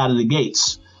 terabyte right out of the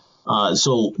gates.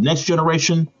 So next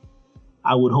generation,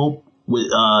 I would hope with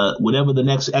whatever the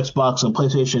next Xbox and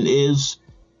PlayStation is,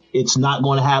 it's not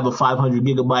going to have a 500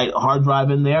 gigabyte hard drive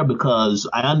in there, because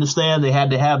I understand they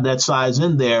had to have that size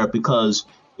in there because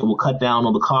it will cut down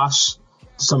on the costs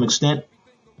to some extent.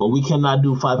 But we cannot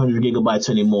do 500 gigabytes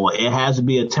anymore. It has to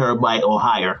be a terabyte or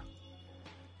higher.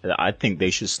 I think they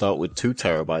should start with 2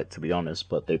 terabyte, to be honest,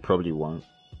 but they probably won't.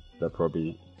 They'll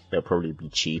probably be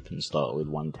cheap and start with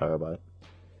 1 terabyte.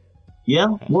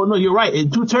 Yeah, well, no, you're right. 2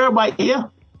 terabyte, yeah.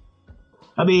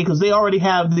 I mean, because they already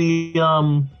have the,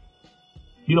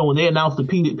 when they announced the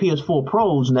PS4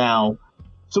 Pros now,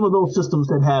 some of those systems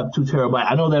that have 2 terabyte,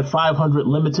 I know that 500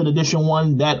 limited edition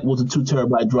one, that was a 2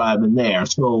 terabyte drive in there.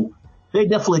 So they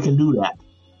definitely can do that.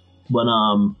 But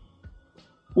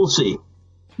we'll see.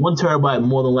 1 terabyte,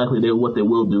 more than likely, what they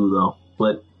will do, though.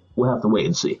 But we'll have to wait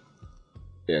and see.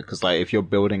 Yeah, because if you're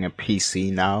building a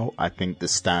PC now, I think the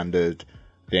standard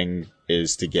thing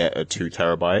is to get a 2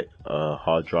 terabyte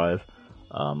hard drive.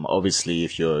 Obviously,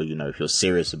 if you're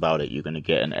serious about it, you're going to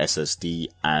get an SSD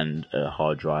and a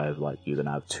hard drive. Like, you're going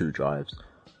to have 2 drives.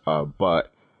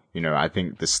 But I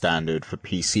think the standard for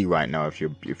PC right now, if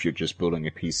you're just building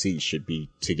a PC, should be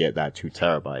to get that 2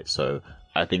 terabyte. So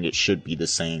I think it should be the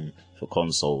same for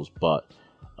consoles. But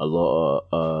a lot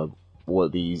of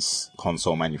what these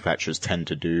console manufacturers tend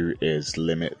to do is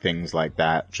limit things like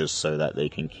that, just so that they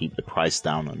can keep the price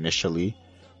down initially.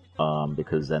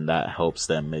 Because then that helps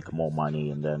them make more money,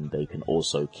 and then they can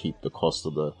also keep the cost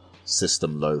of the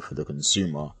system low for the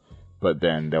consumer. But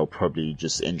then they'll probably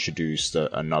just introduce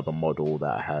another model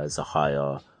that has a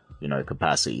higher,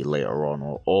 capacity later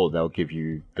on, or they'll give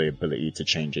you the ability to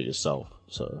change it yourself.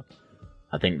 So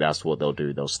I think that's what they'll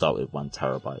do. They'll start with 1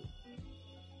 terabyte.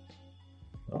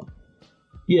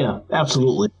 Yeah,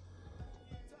 absolutely.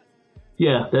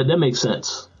 Yeah, that makes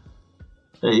sense.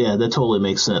 Yeah, that totally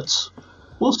makes sense.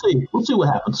 We'll see. We'll see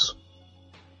what happens.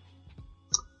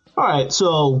 All right,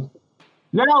 so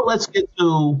now let's get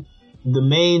to the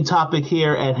main topic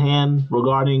here at hand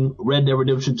regarding Red Dead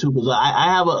Redemption 2, because I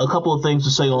have a couple of things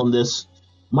to say on this.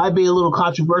 Might be a little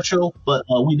controversial, but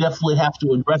we definitely have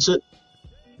to address it.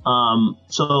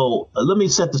 So let me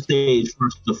set the stage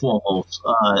first and foremost.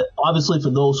 Obviously,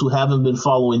 for those who haven't been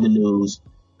following the news,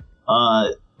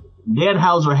 Dan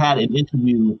Houser had an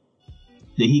interview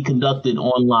that he conducted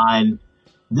online.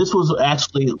 This was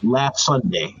actually last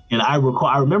Sunday, and I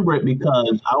remember it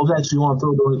because I was actually on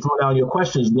throw down your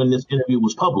questions when this interview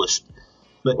was published.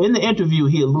 But in the interview,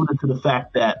 he alluded to the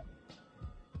fact that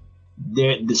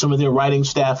some of their writing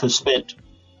staff has spent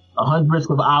hundreds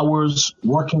of hours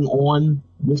working on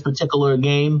this particular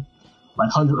game,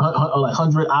 like 100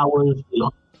 hours,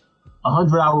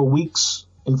 100-hour weeks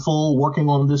in full working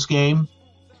on this game.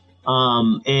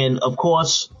 And of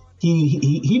course,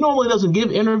 he normally doesn't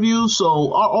give interviews, so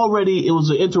already it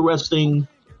was an interesting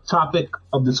topic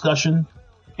of discussion.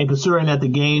 And considering that the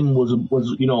game was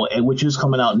which is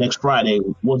coming out next Friday,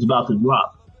 was about to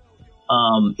drop,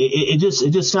 it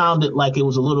just sounded like it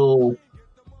was a little.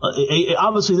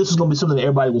 Obviously, this is going to be something that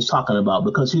everybody was talking about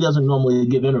because he doesn't normally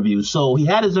give interviews. So he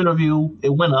had his interview, it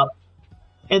went up,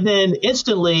 and then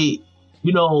instantly,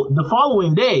 the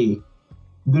following day,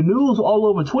 the news all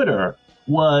over Twitter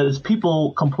was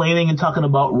people complaining and talking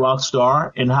about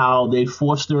Rockstar and how they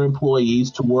forced their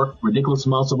employees to work ridiculous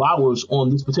amounts of hours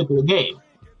on this particular game.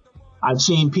 I've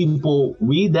seen people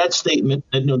read that statement,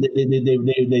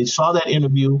 that they saw that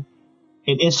interview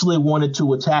and instantly wanted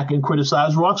to attack and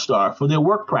criticize Rockstar for their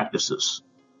work practices.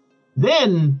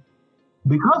 Then,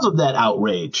 because of that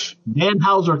outrage, Dan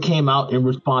Houser came out and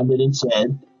responded and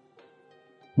said,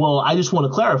 well, I just want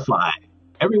to clarify,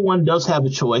 everyone does have a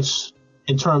choice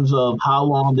in terms of how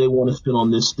long they want to spend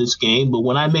on this game. But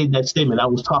when I made that statement, I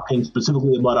was talking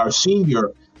specifically about our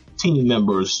senior team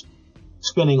members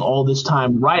spending all this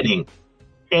time writing.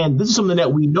 And this is something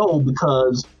that we know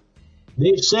because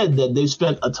they've said that they've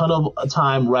spent a ton of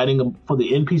time writing for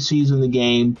the NPCs in the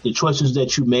game, the choices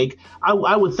that you make.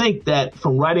 I would think that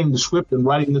from writing the script and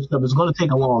writing this stuff is going to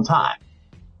take a long time.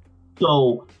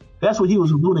 So that's what he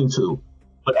was alluding to.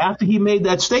 But after he made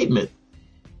that statement,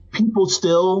 people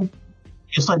still,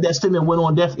 it's like that statement went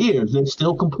on deaf ears. They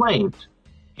still complained.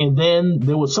 And then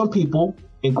there were some people,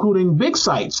 including big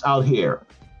sites out here,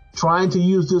 trying to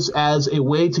use this as a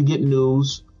way to get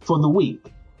news for the week,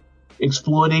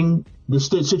 exploiting the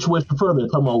situation further.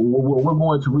 Talking about, we're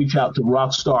going to reach out to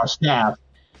Rockstar staff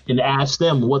and ask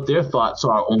them what their thoughts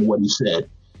are on what he said.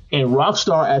 And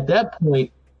Rockstar at that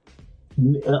point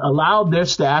allowed their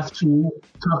staff to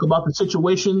talk about the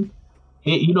situation,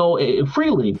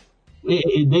 freely.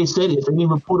 They said if any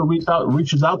reporter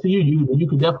reaches out to you, you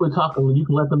can definitely talk and you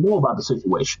can let them know about the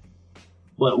situation.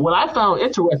 But what I found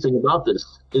interesting about this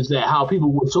is that how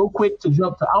people were so quick to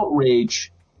jump to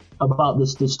outrage about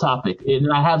this topic.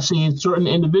 And I have seen certain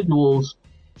individuals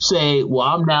say, well,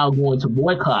 I'm now going to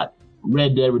boycott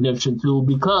Red Dead Redemption 2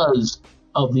 because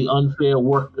of the unfair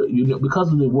work,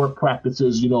 because of the work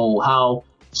practices, how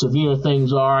severe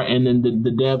things are, and then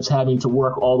the devs having to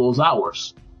work all those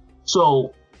hours.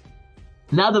 So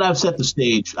now that I've set the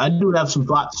stage, I do have some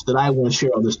thoughts that I want to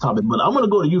share on this topic, but I'm going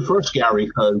to go to you first, Gary,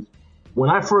 because when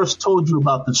I first told you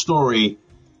about the story,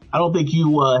 I don't think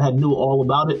you had knew all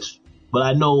about it, but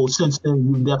I know since then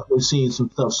you've definitely seen some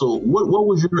stuff. So what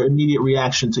was your immediate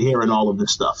reaction to hearing all of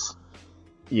this stuff?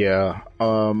 Yeah,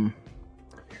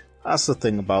 that's the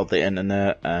thing about the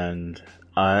internet, and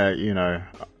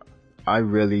I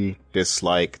really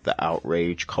dislike the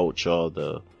outrage culture,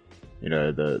 the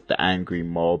angry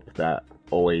mob that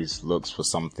always looks for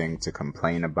something to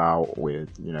complain about with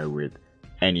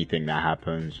anything that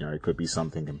happens. It could be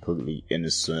something completely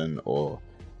innocent or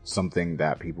something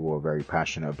that people are very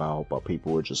passionate about, but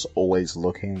people are just always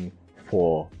looking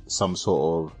for some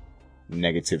sort of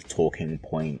negative talking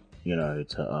point,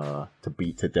 to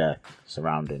beat to death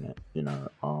surrounding it,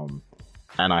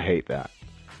 and I hate that.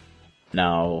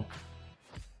 Now,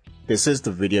 this is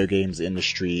the video games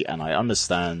industry, and I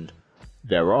understand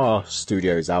there are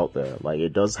studios out there, like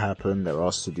it does happen, there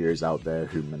are studios out there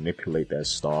who manipulate their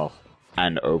staff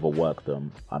and overwork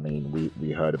them. I mean,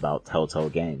 we heard about Telltale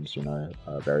Games,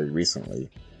 very recently.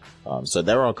 So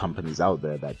there are companies out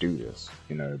there that do this,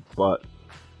 but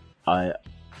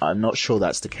I'm not sure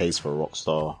that's the case for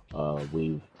Rockstar.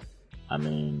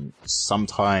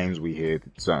 Sometimes we hear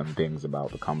certain things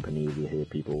about the company, we hear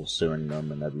people suing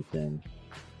them and everything,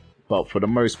 but for the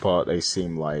most part, they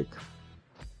seem like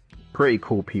pretty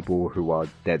cool people who are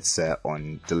dead set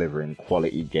on delivering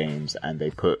quality games, and they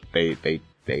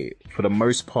for the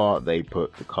most part, they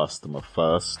put the customer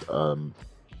first.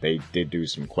 They did do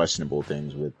some questionable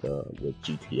things with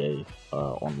GTA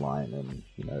Online and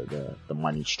the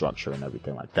money structure and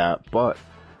everything like that. But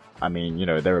I mean,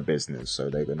 they're a business, so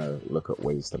they're gonna look at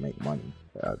ways to make money.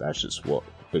 That's just what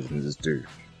businesses do.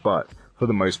 But for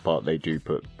the most part, they do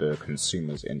put the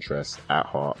consumer's interest at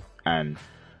heart. And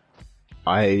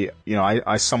I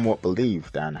somewhat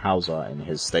believe Dan Houser in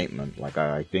his statement. Like,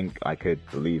 I think I could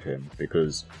believe him,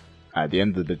 because at the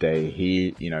end of the day,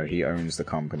 he owns the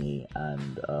company,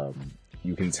 and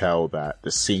you can tell that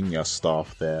the senior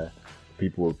staff there,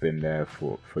 people have been there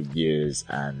for years,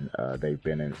 and they've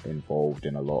been involved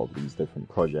in a lot of these different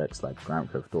projects like Grand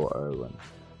Theft Auto and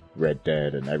Red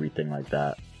Dead and everything like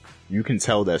that. You can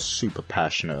tell they're super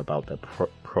passionate about their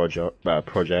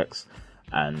projects,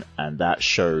 and that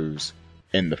shows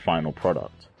in the final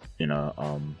product.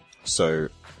 So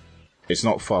it's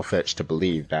not far-fetched to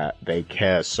believe that they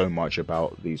care so much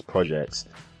about these projects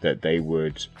that they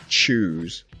would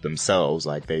choose themselves,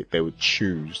 like they would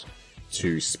choose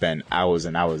to spend hours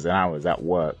and hours and hours at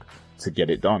work to get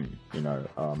it done, you know,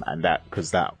 and that,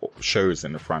 because that shows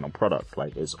in the final product,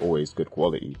 like it's always good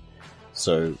quality.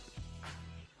 So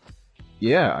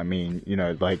yeah, I mean, you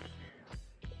know, like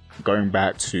going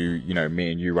back to, you know,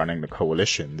 me and you running the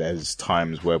coalition, there's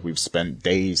times where we've spent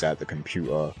days at the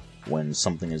computer when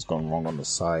something has gone wrong on the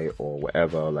site or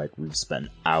whatever. Like we've spent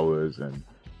hours and,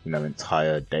 you know,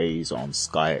 entire days on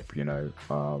Skype, you know,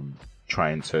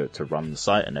 trying to run the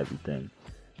site and everything.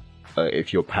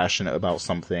 If you're passionate about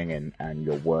something and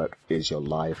your work is your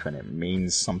life and it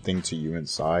means something to you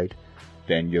inside,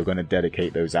 then you're going to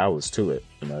dedicate those hours to it,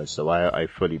 you know. So I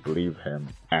fully believe him.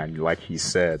 And like he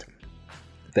said,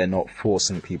 they're not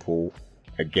forcing people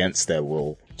against their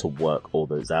will to work all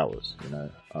those hours, you know.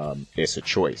 It's a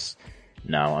choice.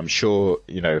 Now, I'm sure,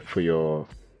 you know, for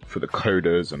the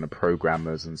coders and the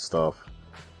programmers and stuff,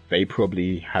 they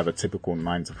probably have a typical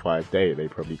 9-to-5 day. They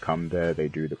probably come there, they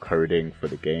do the coding for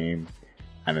the game,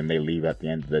 and then they leave at the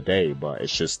end of the day. But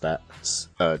it's just that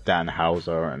Dan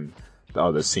Houser and the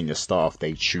other senior staff,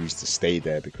 they choose to stay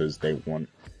there because they want,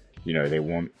 you know, they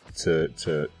want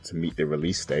to meet the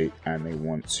release date, and they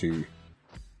want to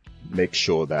make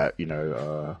sure that, you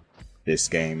know, this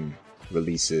game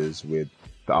releases with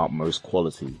the utmost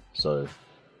quality. So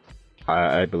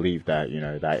I believe that, you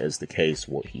know, that is the case,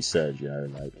 what he said, you know,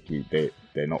 like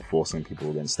they're not forcing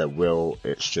people against their will.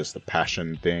 It's just a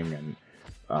passion thing.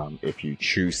 And if you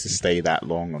choose to stay that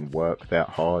long and work that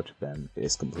hard, then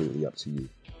it's completely up to you.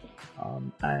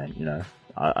 And, you know,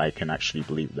 I can actually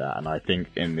believe that. And I think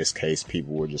in this case,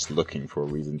 people were just looking for a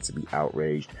reason to be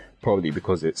outraged, probably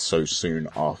because it's so soon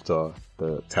after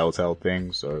the Telltale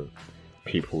thing. So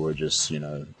people were just, you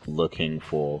know, looking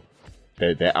for,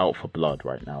 they're out for blood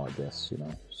right now, I guess, you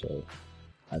know. So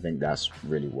I think that's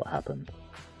really what happened.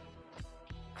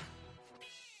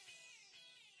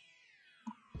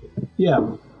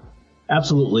 Yeah,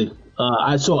 absolutely.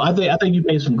 I think you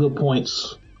made some good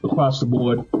points across the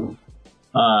board.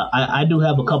 I do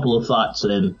have a couple of thoughts,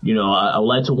 and, you know, I would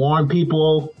like to warn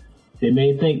people. They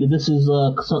may think that this is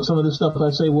some of the stuff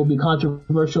I say will be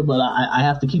controversial, but I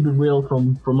have to keep it real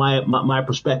from my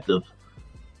perspective.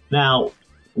 Now,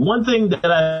 one thing that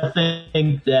I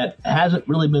think that hasn't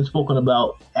really been spoken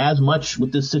about as much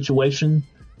with this situation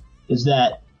is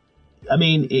that, I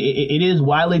mean, it is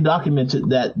widely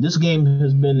documented that this game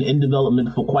has been in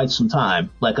development for quite some time.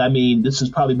 Like, I mean, this has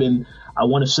probably been, I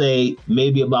want to say,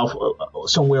 maybe about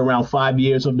somewhere around 5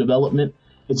 years of development.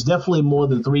 It's definitely more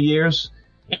than 3 years.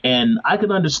 And I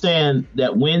can understand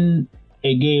that when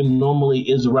a game normally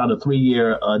is around a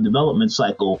 3-year development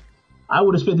cycle, I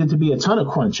would expect it to be a ton of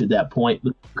crunch at that point,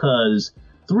 because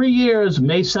 3 years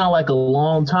may sound like a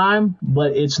long time,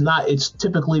 but it's not. It's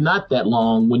typically not that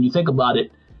long when you think about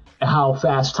it, how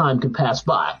fast time can pass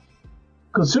by.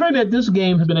 Considering that this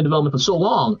game has been in development for so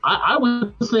long, I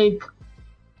would think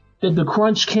that the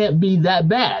crunch can't be that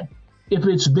bad if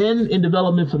it's been in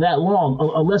development for that long,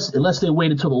 unless they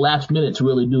waited till the last minute to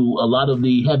really do a lot of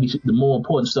the more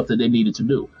important stuff that they needed to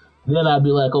do. Then I'd be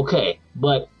like, okay,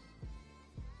 but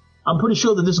I'm pretty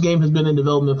sure that this game has been in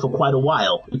development for quite a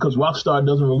while, because Rockstar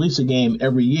doesn't release a game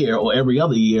every year or every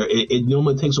other year. It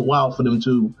normally takes a while for them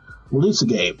to release a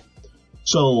game.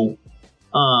 So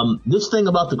this thing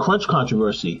about the crunch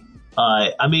controversy,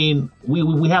 I mean,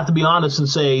 we have to be honest and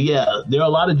say, yeah, there are a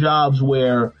lot of jobs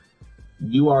where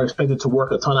you are expected to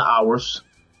work a ton of hours.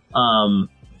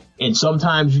 And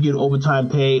sometimes you get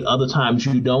overtime pay, other times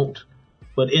you don't.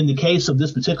 But in the case of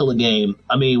this particular game,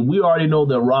 I mean, we already know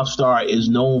that Rockstar is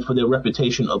known for their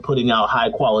reputation of putting out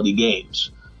high quality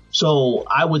games. So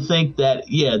I would think that,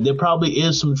 yeah, there probably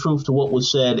is some truth to what was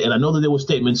said. And I know that there were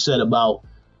statements said about,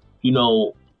 you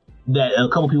know, that a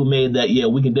couple people made that, yeah,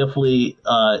 we definitely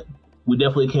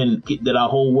can, that our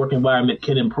whole work environment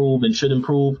can improve and should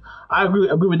improve. I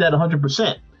agree with that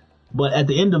 100%. But at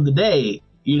the end of the day,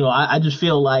 you know, I just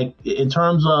feel like in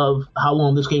terms of how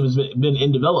long this game has been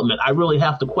in development, I really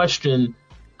have to question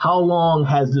how long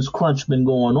has this crunch been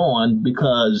going on,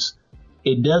 because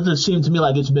it doesn't seem to me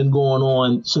like it's been going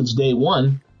on since day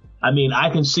one. I mean,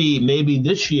 I can see maybe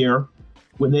this year,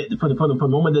 when for the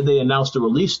moment that they announced the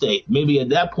release date, maybe at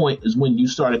that point is when you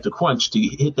started to crunch to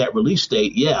hit that release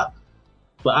date, yeah.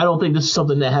 But I don't think this is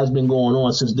something that has been going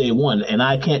on since day one, and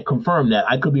I can't confirm that.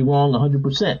 I could be wrong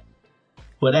 100%.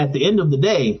 But at the end of the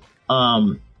day, I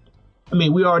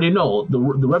mean, we already know the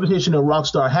reputation that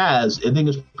Rockstar has. I think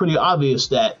it's pretty obvious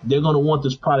that they're going to want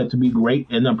this product to be great.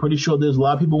 And I'm pretty sure there's a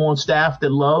lot of people on staff that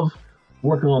love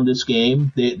working on this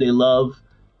game. They love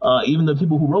even the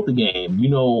people who wrote the game.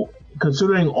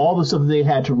 Considering all the stuff they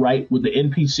had to write with the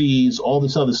NPCs, all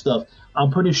this other stuff,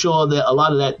 I'm pretty sure that a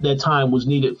lot of that time was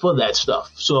needed for that stuff.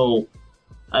 So,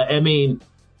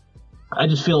 I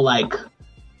just feel like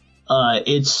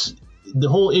it's the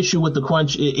whole issue with the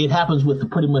crunch. It happens with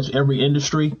pretty much every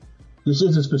industry. This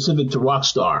isn't specific to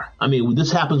Rockstar.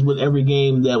 This happens with every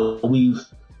game that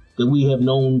we have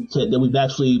known that we've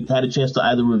actually had a chance to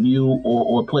either review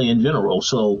or play in general.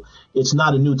 So it's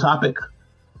not a new topic.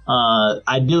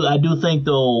 I do think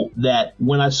though that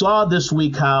when I saw this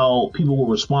week how people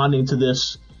were responding to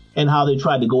this and how they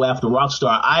tried to go after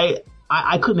Rockstar,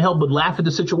 I couldn't help but laugh at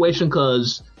the situation,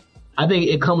 because I think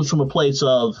it comes from a place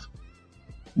of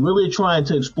really trying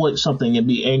to exploit something and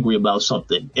be angry about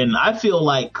something. And I feel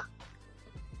like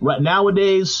right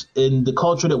nowadays in the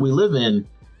culture that we live in,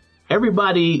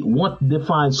 everybody wants to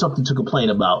find something to complain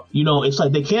about. It's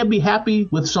like they can't be happy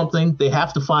with something. They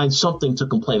have to find something to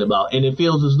complain about. And it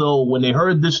feels as though when they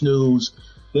heard this news,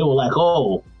 they were like,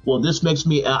 oh, well, this makes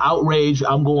me outraged.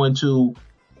 I'm going to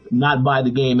not buy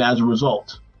the game as a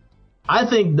result. I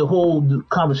think the whole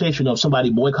conversation of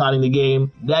somebody boycotting the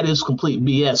game, that is complete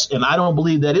BS. And I don't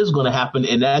believe that is going to happen.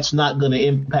 And that's not going to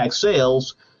impact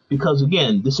sales because,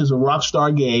 again, this is a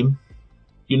Rockstar game.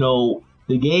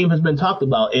 The game has been talked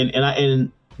about,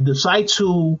 and the sites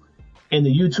and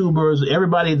the YouTubers,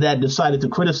 everybody that decided to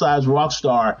criticize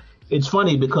Rockstar, it's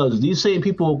funny because these same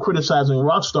people criticizing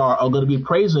Rockstar are going to be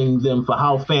praising them for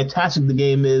how fantastic the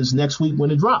game is next week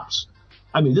when it drops.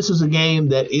 This is a game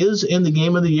that is in the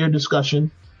Game of the Year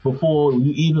discussion before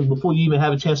you even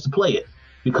have a chance to play it,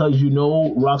 because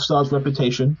Rockstar's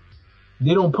reputation.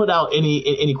 They don't put out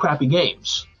any crappy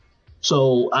games.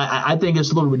 So I think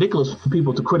it's a little ridiculous for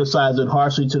people to criticize it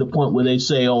harshly to the point where they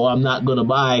say, oh, I'm not going to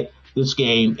buy this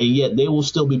game, and yet they will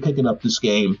still be picking up this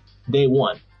game day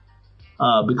one.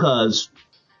 Because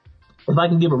if I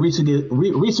can give a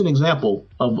recent example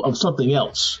of something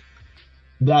else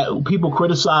that people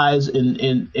criticize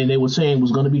and they were saying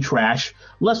was going to be trash,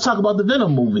 let's talk about the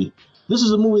Venom movie. This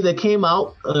is a movie that came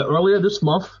out earlier this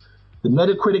month. The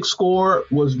Metacritic score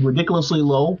was ridiculously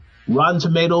low. Rotten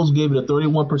Tomatoes gave it a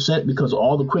 31% because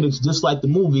all the critics disliked the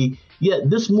movie. Yet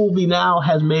this movie now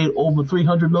has made over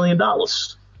 $300 million.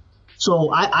 So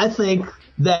I think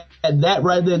that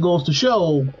right there goes to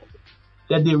show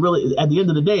that they really, at the end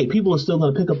of the day, people are still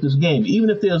going to pick up this game.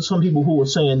 Even if there's some people who are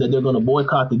saying that they're going to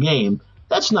boycott the game,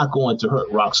 that's not going to hurt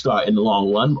Rockstar in the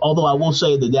long run. Although I will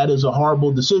say that is a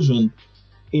horrible decision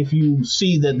if you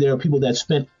see that there are people that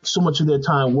spent so much of their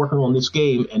time working on this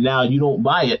game and now you don't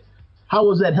buy it. How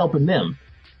is that helping them?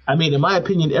 In my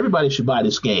opinion, everybody should buy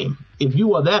this game. If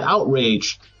you are that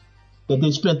outraged that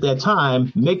they spent that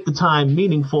time, make the time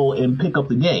meaningful and pick up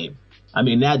the game.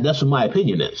 That's what my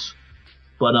opinion is.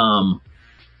 But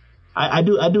I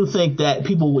do think that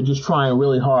people were just trying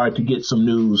really hard to get some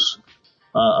news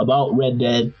about Red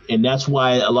Dead, and that's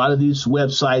why a lot of these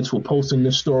websites were posting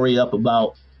this story up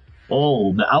about,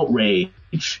 the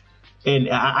outrage. And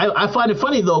I find it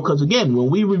funny, though, because, again,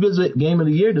 when we revisit Game of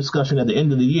the Year discussion at the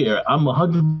end of the year, I'm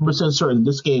 100% certain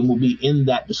this game will be in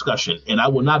that discussion. And I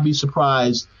will not be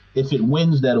surprised if it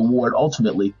wins that award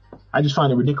ultimately. I just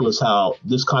find it ridiculous how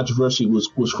this controversy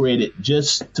was created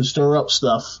just to stir up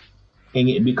stuff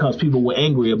because people were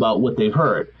angry about what they've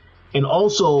heard. And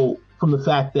also from the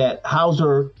fact that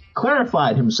Hauser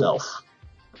clarified himself.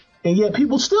 And yet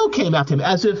people still came after him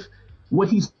as if what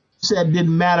he said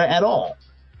didn't matter at all.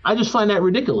 I just find that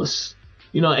ridiculous,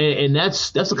 and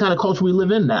that's the kind of culture we live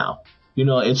in now.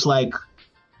 It's like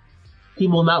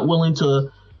people are not willing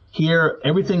to hear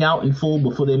everything out in full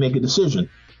before they make a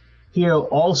decision, hear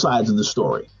all sides of the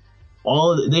story.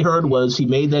 All they heard was he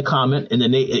made that comment, and then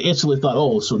they instantly thought,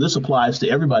 oh, so this applies to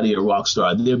everybody at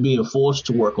Rockstar. They're being forced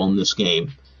to work on this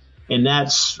game. And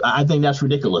I think that's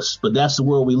ridiculous, but that's the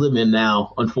world we live in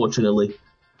now, unfortunately.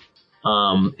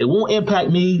 It won't impact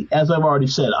me, as I've already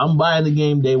said. I'm buying the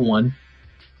game day one.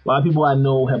 A lot of people I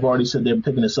know have already said they're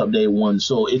picking this up day one,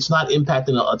 so it's not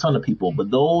impacting a ton of people. But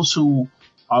those who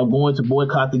are going to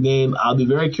boycott the game, I'll be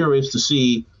very curious to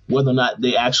see whether or not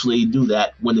they actually do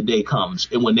that when the day comes.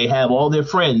 And when they have all their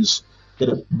friends that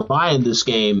are buying this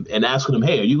game and asking them,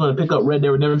 hey, are you going to pick up Red Dead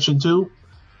Redemption 2?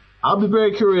 I'll be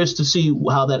very curious to see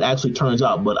how that actually turns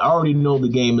out. But I already know the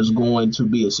game is going to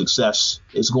be a success.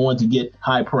 It's going to get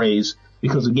high praise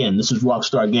because, again, this is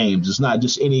Rockstar Games. It's not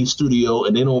just any studio,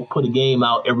 and they don't put a game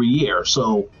out every year.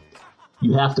 So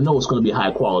you have to know it's going to be high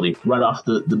quality right off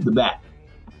the bat.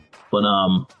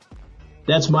 But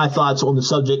that's my thoughts on the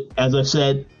subject. As I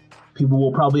said, people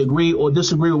will probably agree or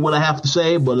disagree with what I have to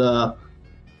say, but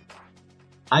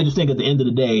I just think at the end of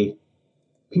the day,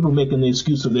 people making the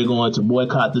excuse of they're going to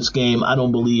boycott this game. I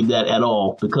don't believe that at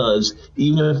all, because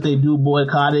even if they do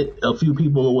boycott it, a few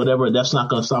people or whatever, that's not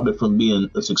going to stop it from being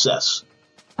a success.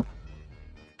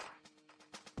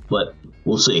 But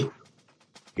we'll see.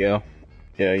 Yeah,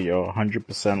 you're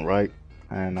 100% right.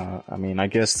 And I mean, I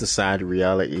guess the sad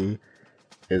reality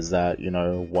is that, you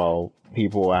know, while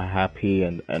people are happy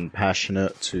and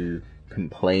passionate to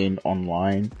complain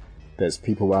online, there's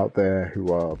people out there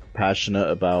who are passionate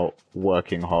about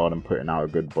working hard and putting out a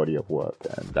good body of work,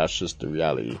 and that's just the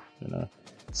reality, you know.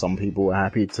 Some people are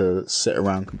happy to sit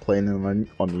around complaining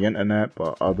on the internet,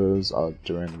 but others are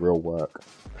doing real work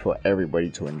for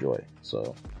everybody to enjoy.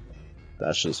 So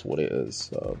that's just what it is.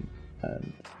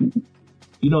 And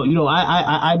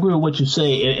I agree with what you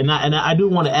say, and I do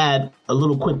want to add a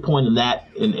little quick point in that,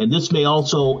 and this may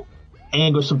also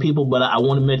anger some people, but I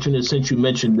want to mention it since you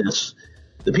mentioned this.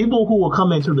 The people who will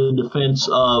come into the defense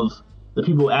of the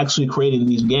people actually creating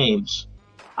these games,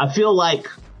 I feel like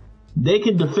they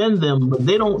can defend them, but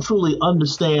they don't truly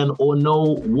understand or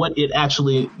know what it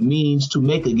actually means to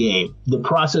make a game, the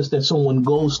process that someone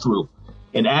goes through.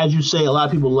 And as you say, a lot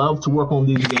of people love to work on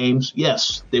these games.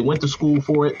 Yes, they went to school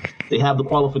for it. They have the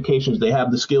qualifications. They have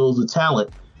the skills, the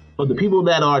talent. But the people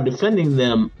that are defending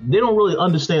them, they don't really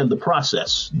understand the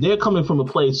process. They're coming from a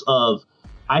place of,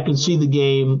 I can see the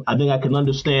game. I think I can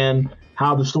understand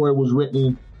how the story was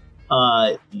written.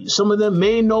 Some of them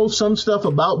may know some stuff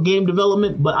about game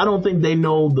development, but I don't think they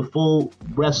know the full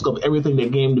breadth of everything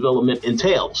that game development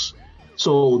entails.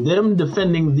 So them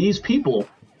defending these people,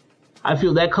 I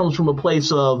feel that comes from a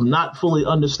place of not fully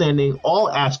understanding all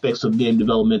aspects of game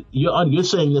development. You're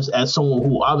saying this as someone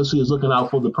who obviously is looking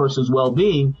out for the person's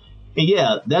well-being. And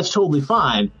yeah, that's totally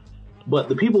fine. But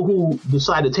the people who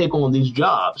decide to take on these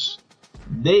jobs,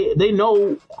 they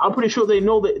know, I'm pretty sure they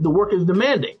know that the work is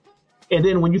demanding. And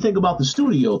then when you think about the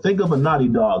studio, think of a Naughty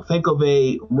Dog, think of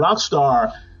a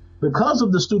Rockstar, because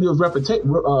of the studio's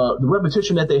the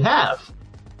repetition that they have.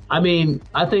 I mean,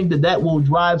 I think that will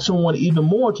drive someone even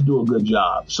more to do a good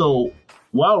job. So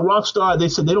while Rockstar, they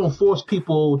said they don't force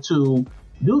people to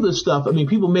do this stuff. I mean,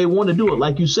 people may want to do it,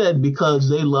 like you said, because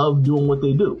they love doing what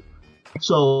they do.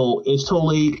 So it's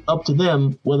totally up to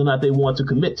them whether or not they want to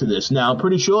commit to this. Now, I'm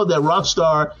pretty sure that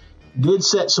Rockstar did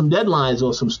set some deadlines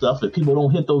or some stuff. If people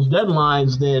don't hit those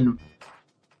deadlines, then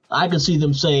I can see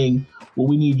them saying, well,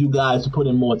 we need you guys to put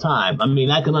in more time. I mean,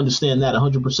 I can understand that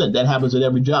 100%. That happens at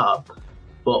every job.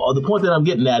 But the point that I'm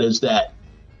getting at is that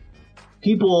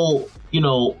people, you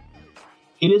know,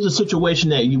 it is a situation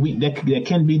that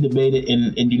can be debated,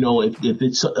 and you know, if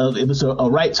it's a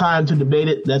right time to debate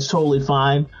it, that's totally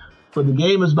fine. But the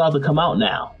game is about to come out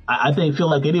now. I feel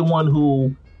like anyone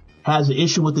who has an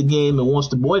issue with the game and wants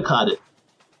to boycott it,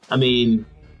 I mean,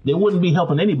 they wouldn't be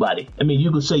helping anybody. I mean,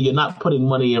 you could say you're not putting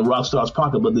money in Rockstar's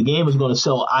pocket, but the game is going to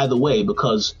sell either way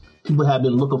because people have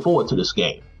been looking forward to this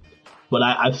game. But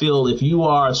I feel if you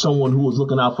are someone who is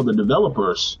looking out for the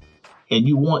developers and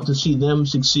you want to see them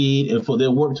succeed and for their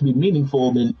work to be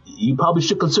meaningful, then you probably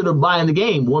should consider buying the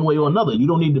game one way or another. You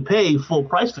don't need to pay full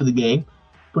price for the game.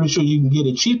 Pretty sure you can get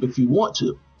it cheap if you want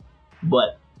to.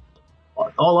 But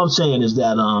all I'm saying is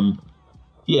that,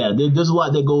 there's a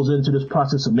lot that goes into this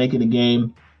process of making a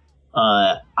game.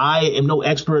 I am no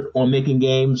expert on making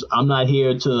games. I'm not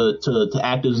here to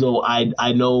act as though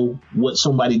I know what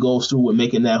somebody goes through with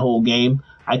making that whole game.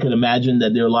 I can imagine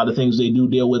that there are a lot of things they do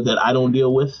deal with that I don't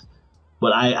deal with,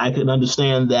 but I can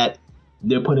understand that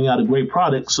they're putting out a great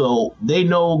product. So they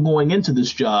know going into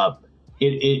this job,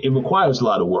 it requires a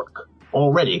lot of work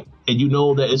already. And you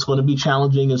know that it's going to be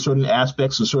challenging in certain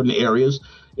aspects, in certain areas.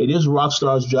 It is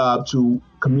Rockstar's job to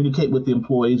communicate with the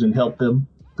employees and help them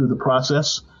through the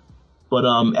process. But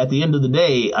at the end of the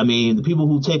day, I mean, the people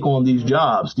who take on these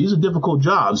jobs, these are difficult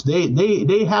jobs.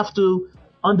 They have to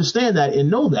understand that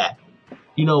and know that,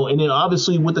 you know, and then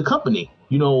obviously with the company,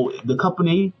 you know, the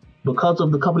company, because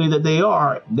of the company that they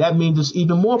are, that means it's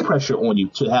even more pressure on you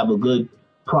to have a good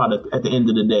product at the end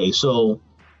of the day. So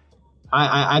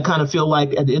I kind of feel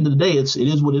like at the end of the day, it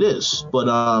is what it is.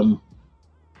 But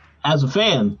as a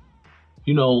fan,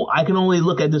 you know, I can only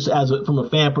look at this from a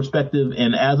fan perspective.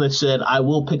 And as I said, I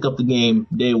will pick up the game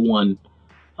day one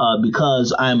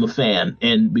because I'm a fan.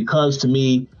 And because to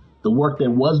me, the work that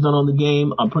was done on the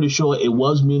game, I'm pretty sure it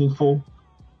was meaningful.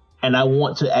 And I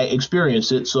want to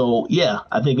experience it. So, yeah,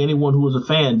 I think anyone who is a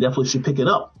fan definitely should pick it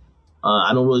up.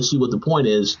 I don't really see what the point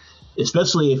is,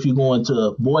 especially if you're going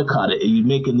to boycott it and you're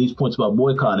making these points about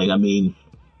boycotting. I mean,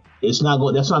 that's not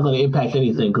going to impact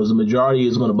anything because the majority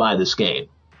is going to buy this game.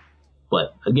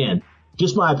 But again,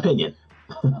 just my opinion.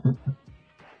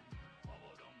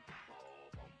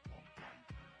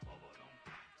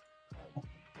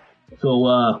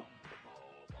 So,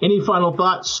 any final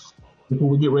thoughts before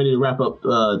we get ready to wrap up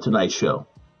tonight's show?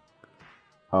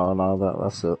 Oh, no,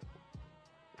 that's it.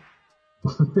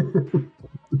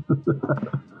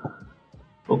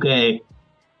 Okay.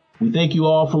 We thank you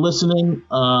all for listening.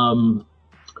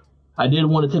 I did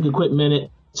want to take a quick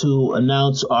minute to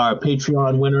announce our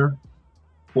Patreon winner.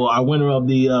 Well, our winner of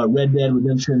the Red Dead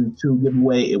Redemption 2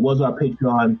 giveaway. It was our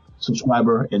Patreon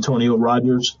subscriber, Antonio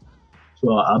Rogers.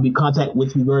 So I'll be in contact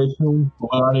with you very soon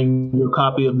regarding your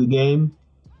copy of the game.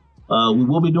 We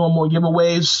will be doing more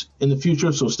giveaways in the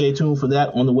future, so stay tuned for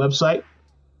that on the website.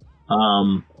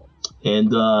 And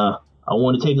I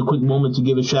want to take a quick moment to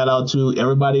give a shout out to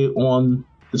everybody on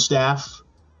the staff.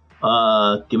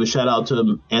 Give a shout out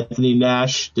to Anthony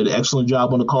Nash, did an excellent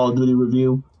job on the Call of Duty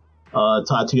review.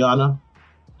 Tatiana,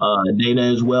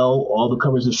 Dana as well, all the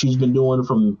covers that she's been doing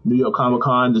from New York Comic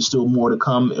Con. There's still more to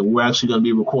come, and we're actually going to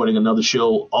be recording another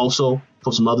show also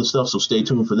for some other stuff, so stay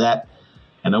tuned for that.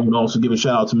 And I'm going to also give a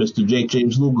shout out to Mr. Jake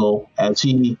James Lugo, as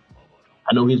I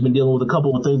know he's been dealing with a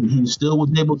couple of things, but he still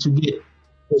was able to get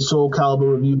his Soul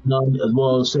Calibur review done, as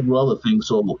well as several other things.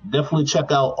 So definitely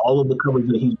check out all of the covers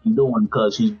that he's been doing,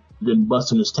 because he's been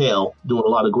busting his tail doing a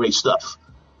lot of great stuff.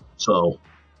 So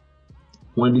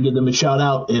wanted to give them a shout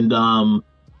out, and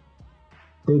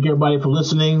thank everybody for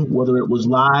listening, whether it was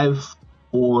live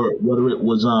or whether it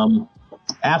was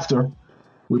after.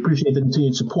 We appreciate the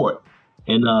continued support.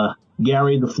 And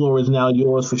Gary, the floor is now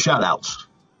yours for shout outs.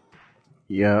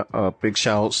 Yeah, big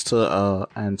shout outs to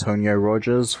Antonio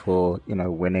Rogers for,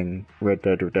 winning Red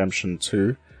Dead Redemption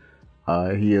 2.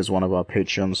 He is one of our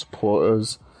Patreon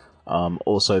supporters.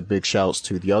 Also big shouts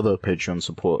to the other Patreon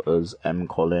supporters, M.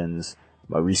 Collins,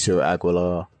 Mauricio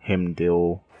Aguilar, Him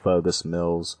Dill, Fergus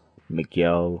Mills,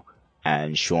 Miguel,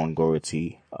 and Sean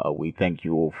Gority. We thank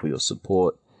you all for your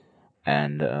support.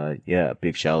 And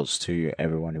big shouts to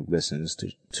everyone who listens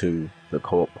to the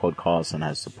Co-op podcast and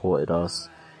has supported us.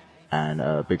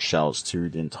 And big shouts to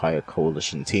the entire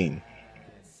Coalition team.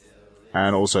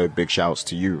 And also big shouts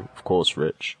to you, of course,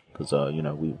 Rich, because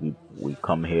we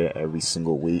come here every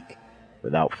single week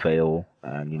without fail.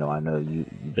 And I know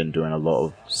you've been doing a lot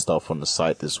of stuff on the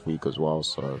site this week as well,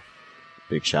 so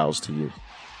big shouts to you.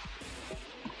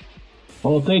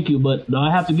 Oh, thank you, but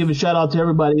I have to give a shout out to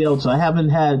everybody else. I haven't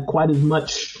had quite as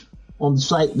much on the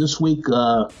site this week.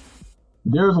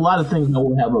 There's a lot of things that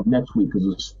we'll have up next week,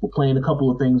 because we're playing a couple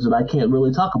of things that I can't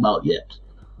really talk about yet.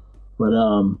 But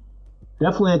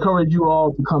definitely encourage you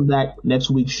all to come back next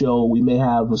week's show. We may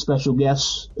have a special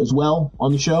guest as well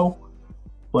on the show.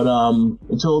 But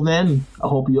until then, I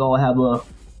hope you all have a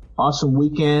awesome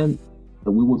weekend,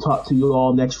 and we will talk to you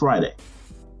all next Friday.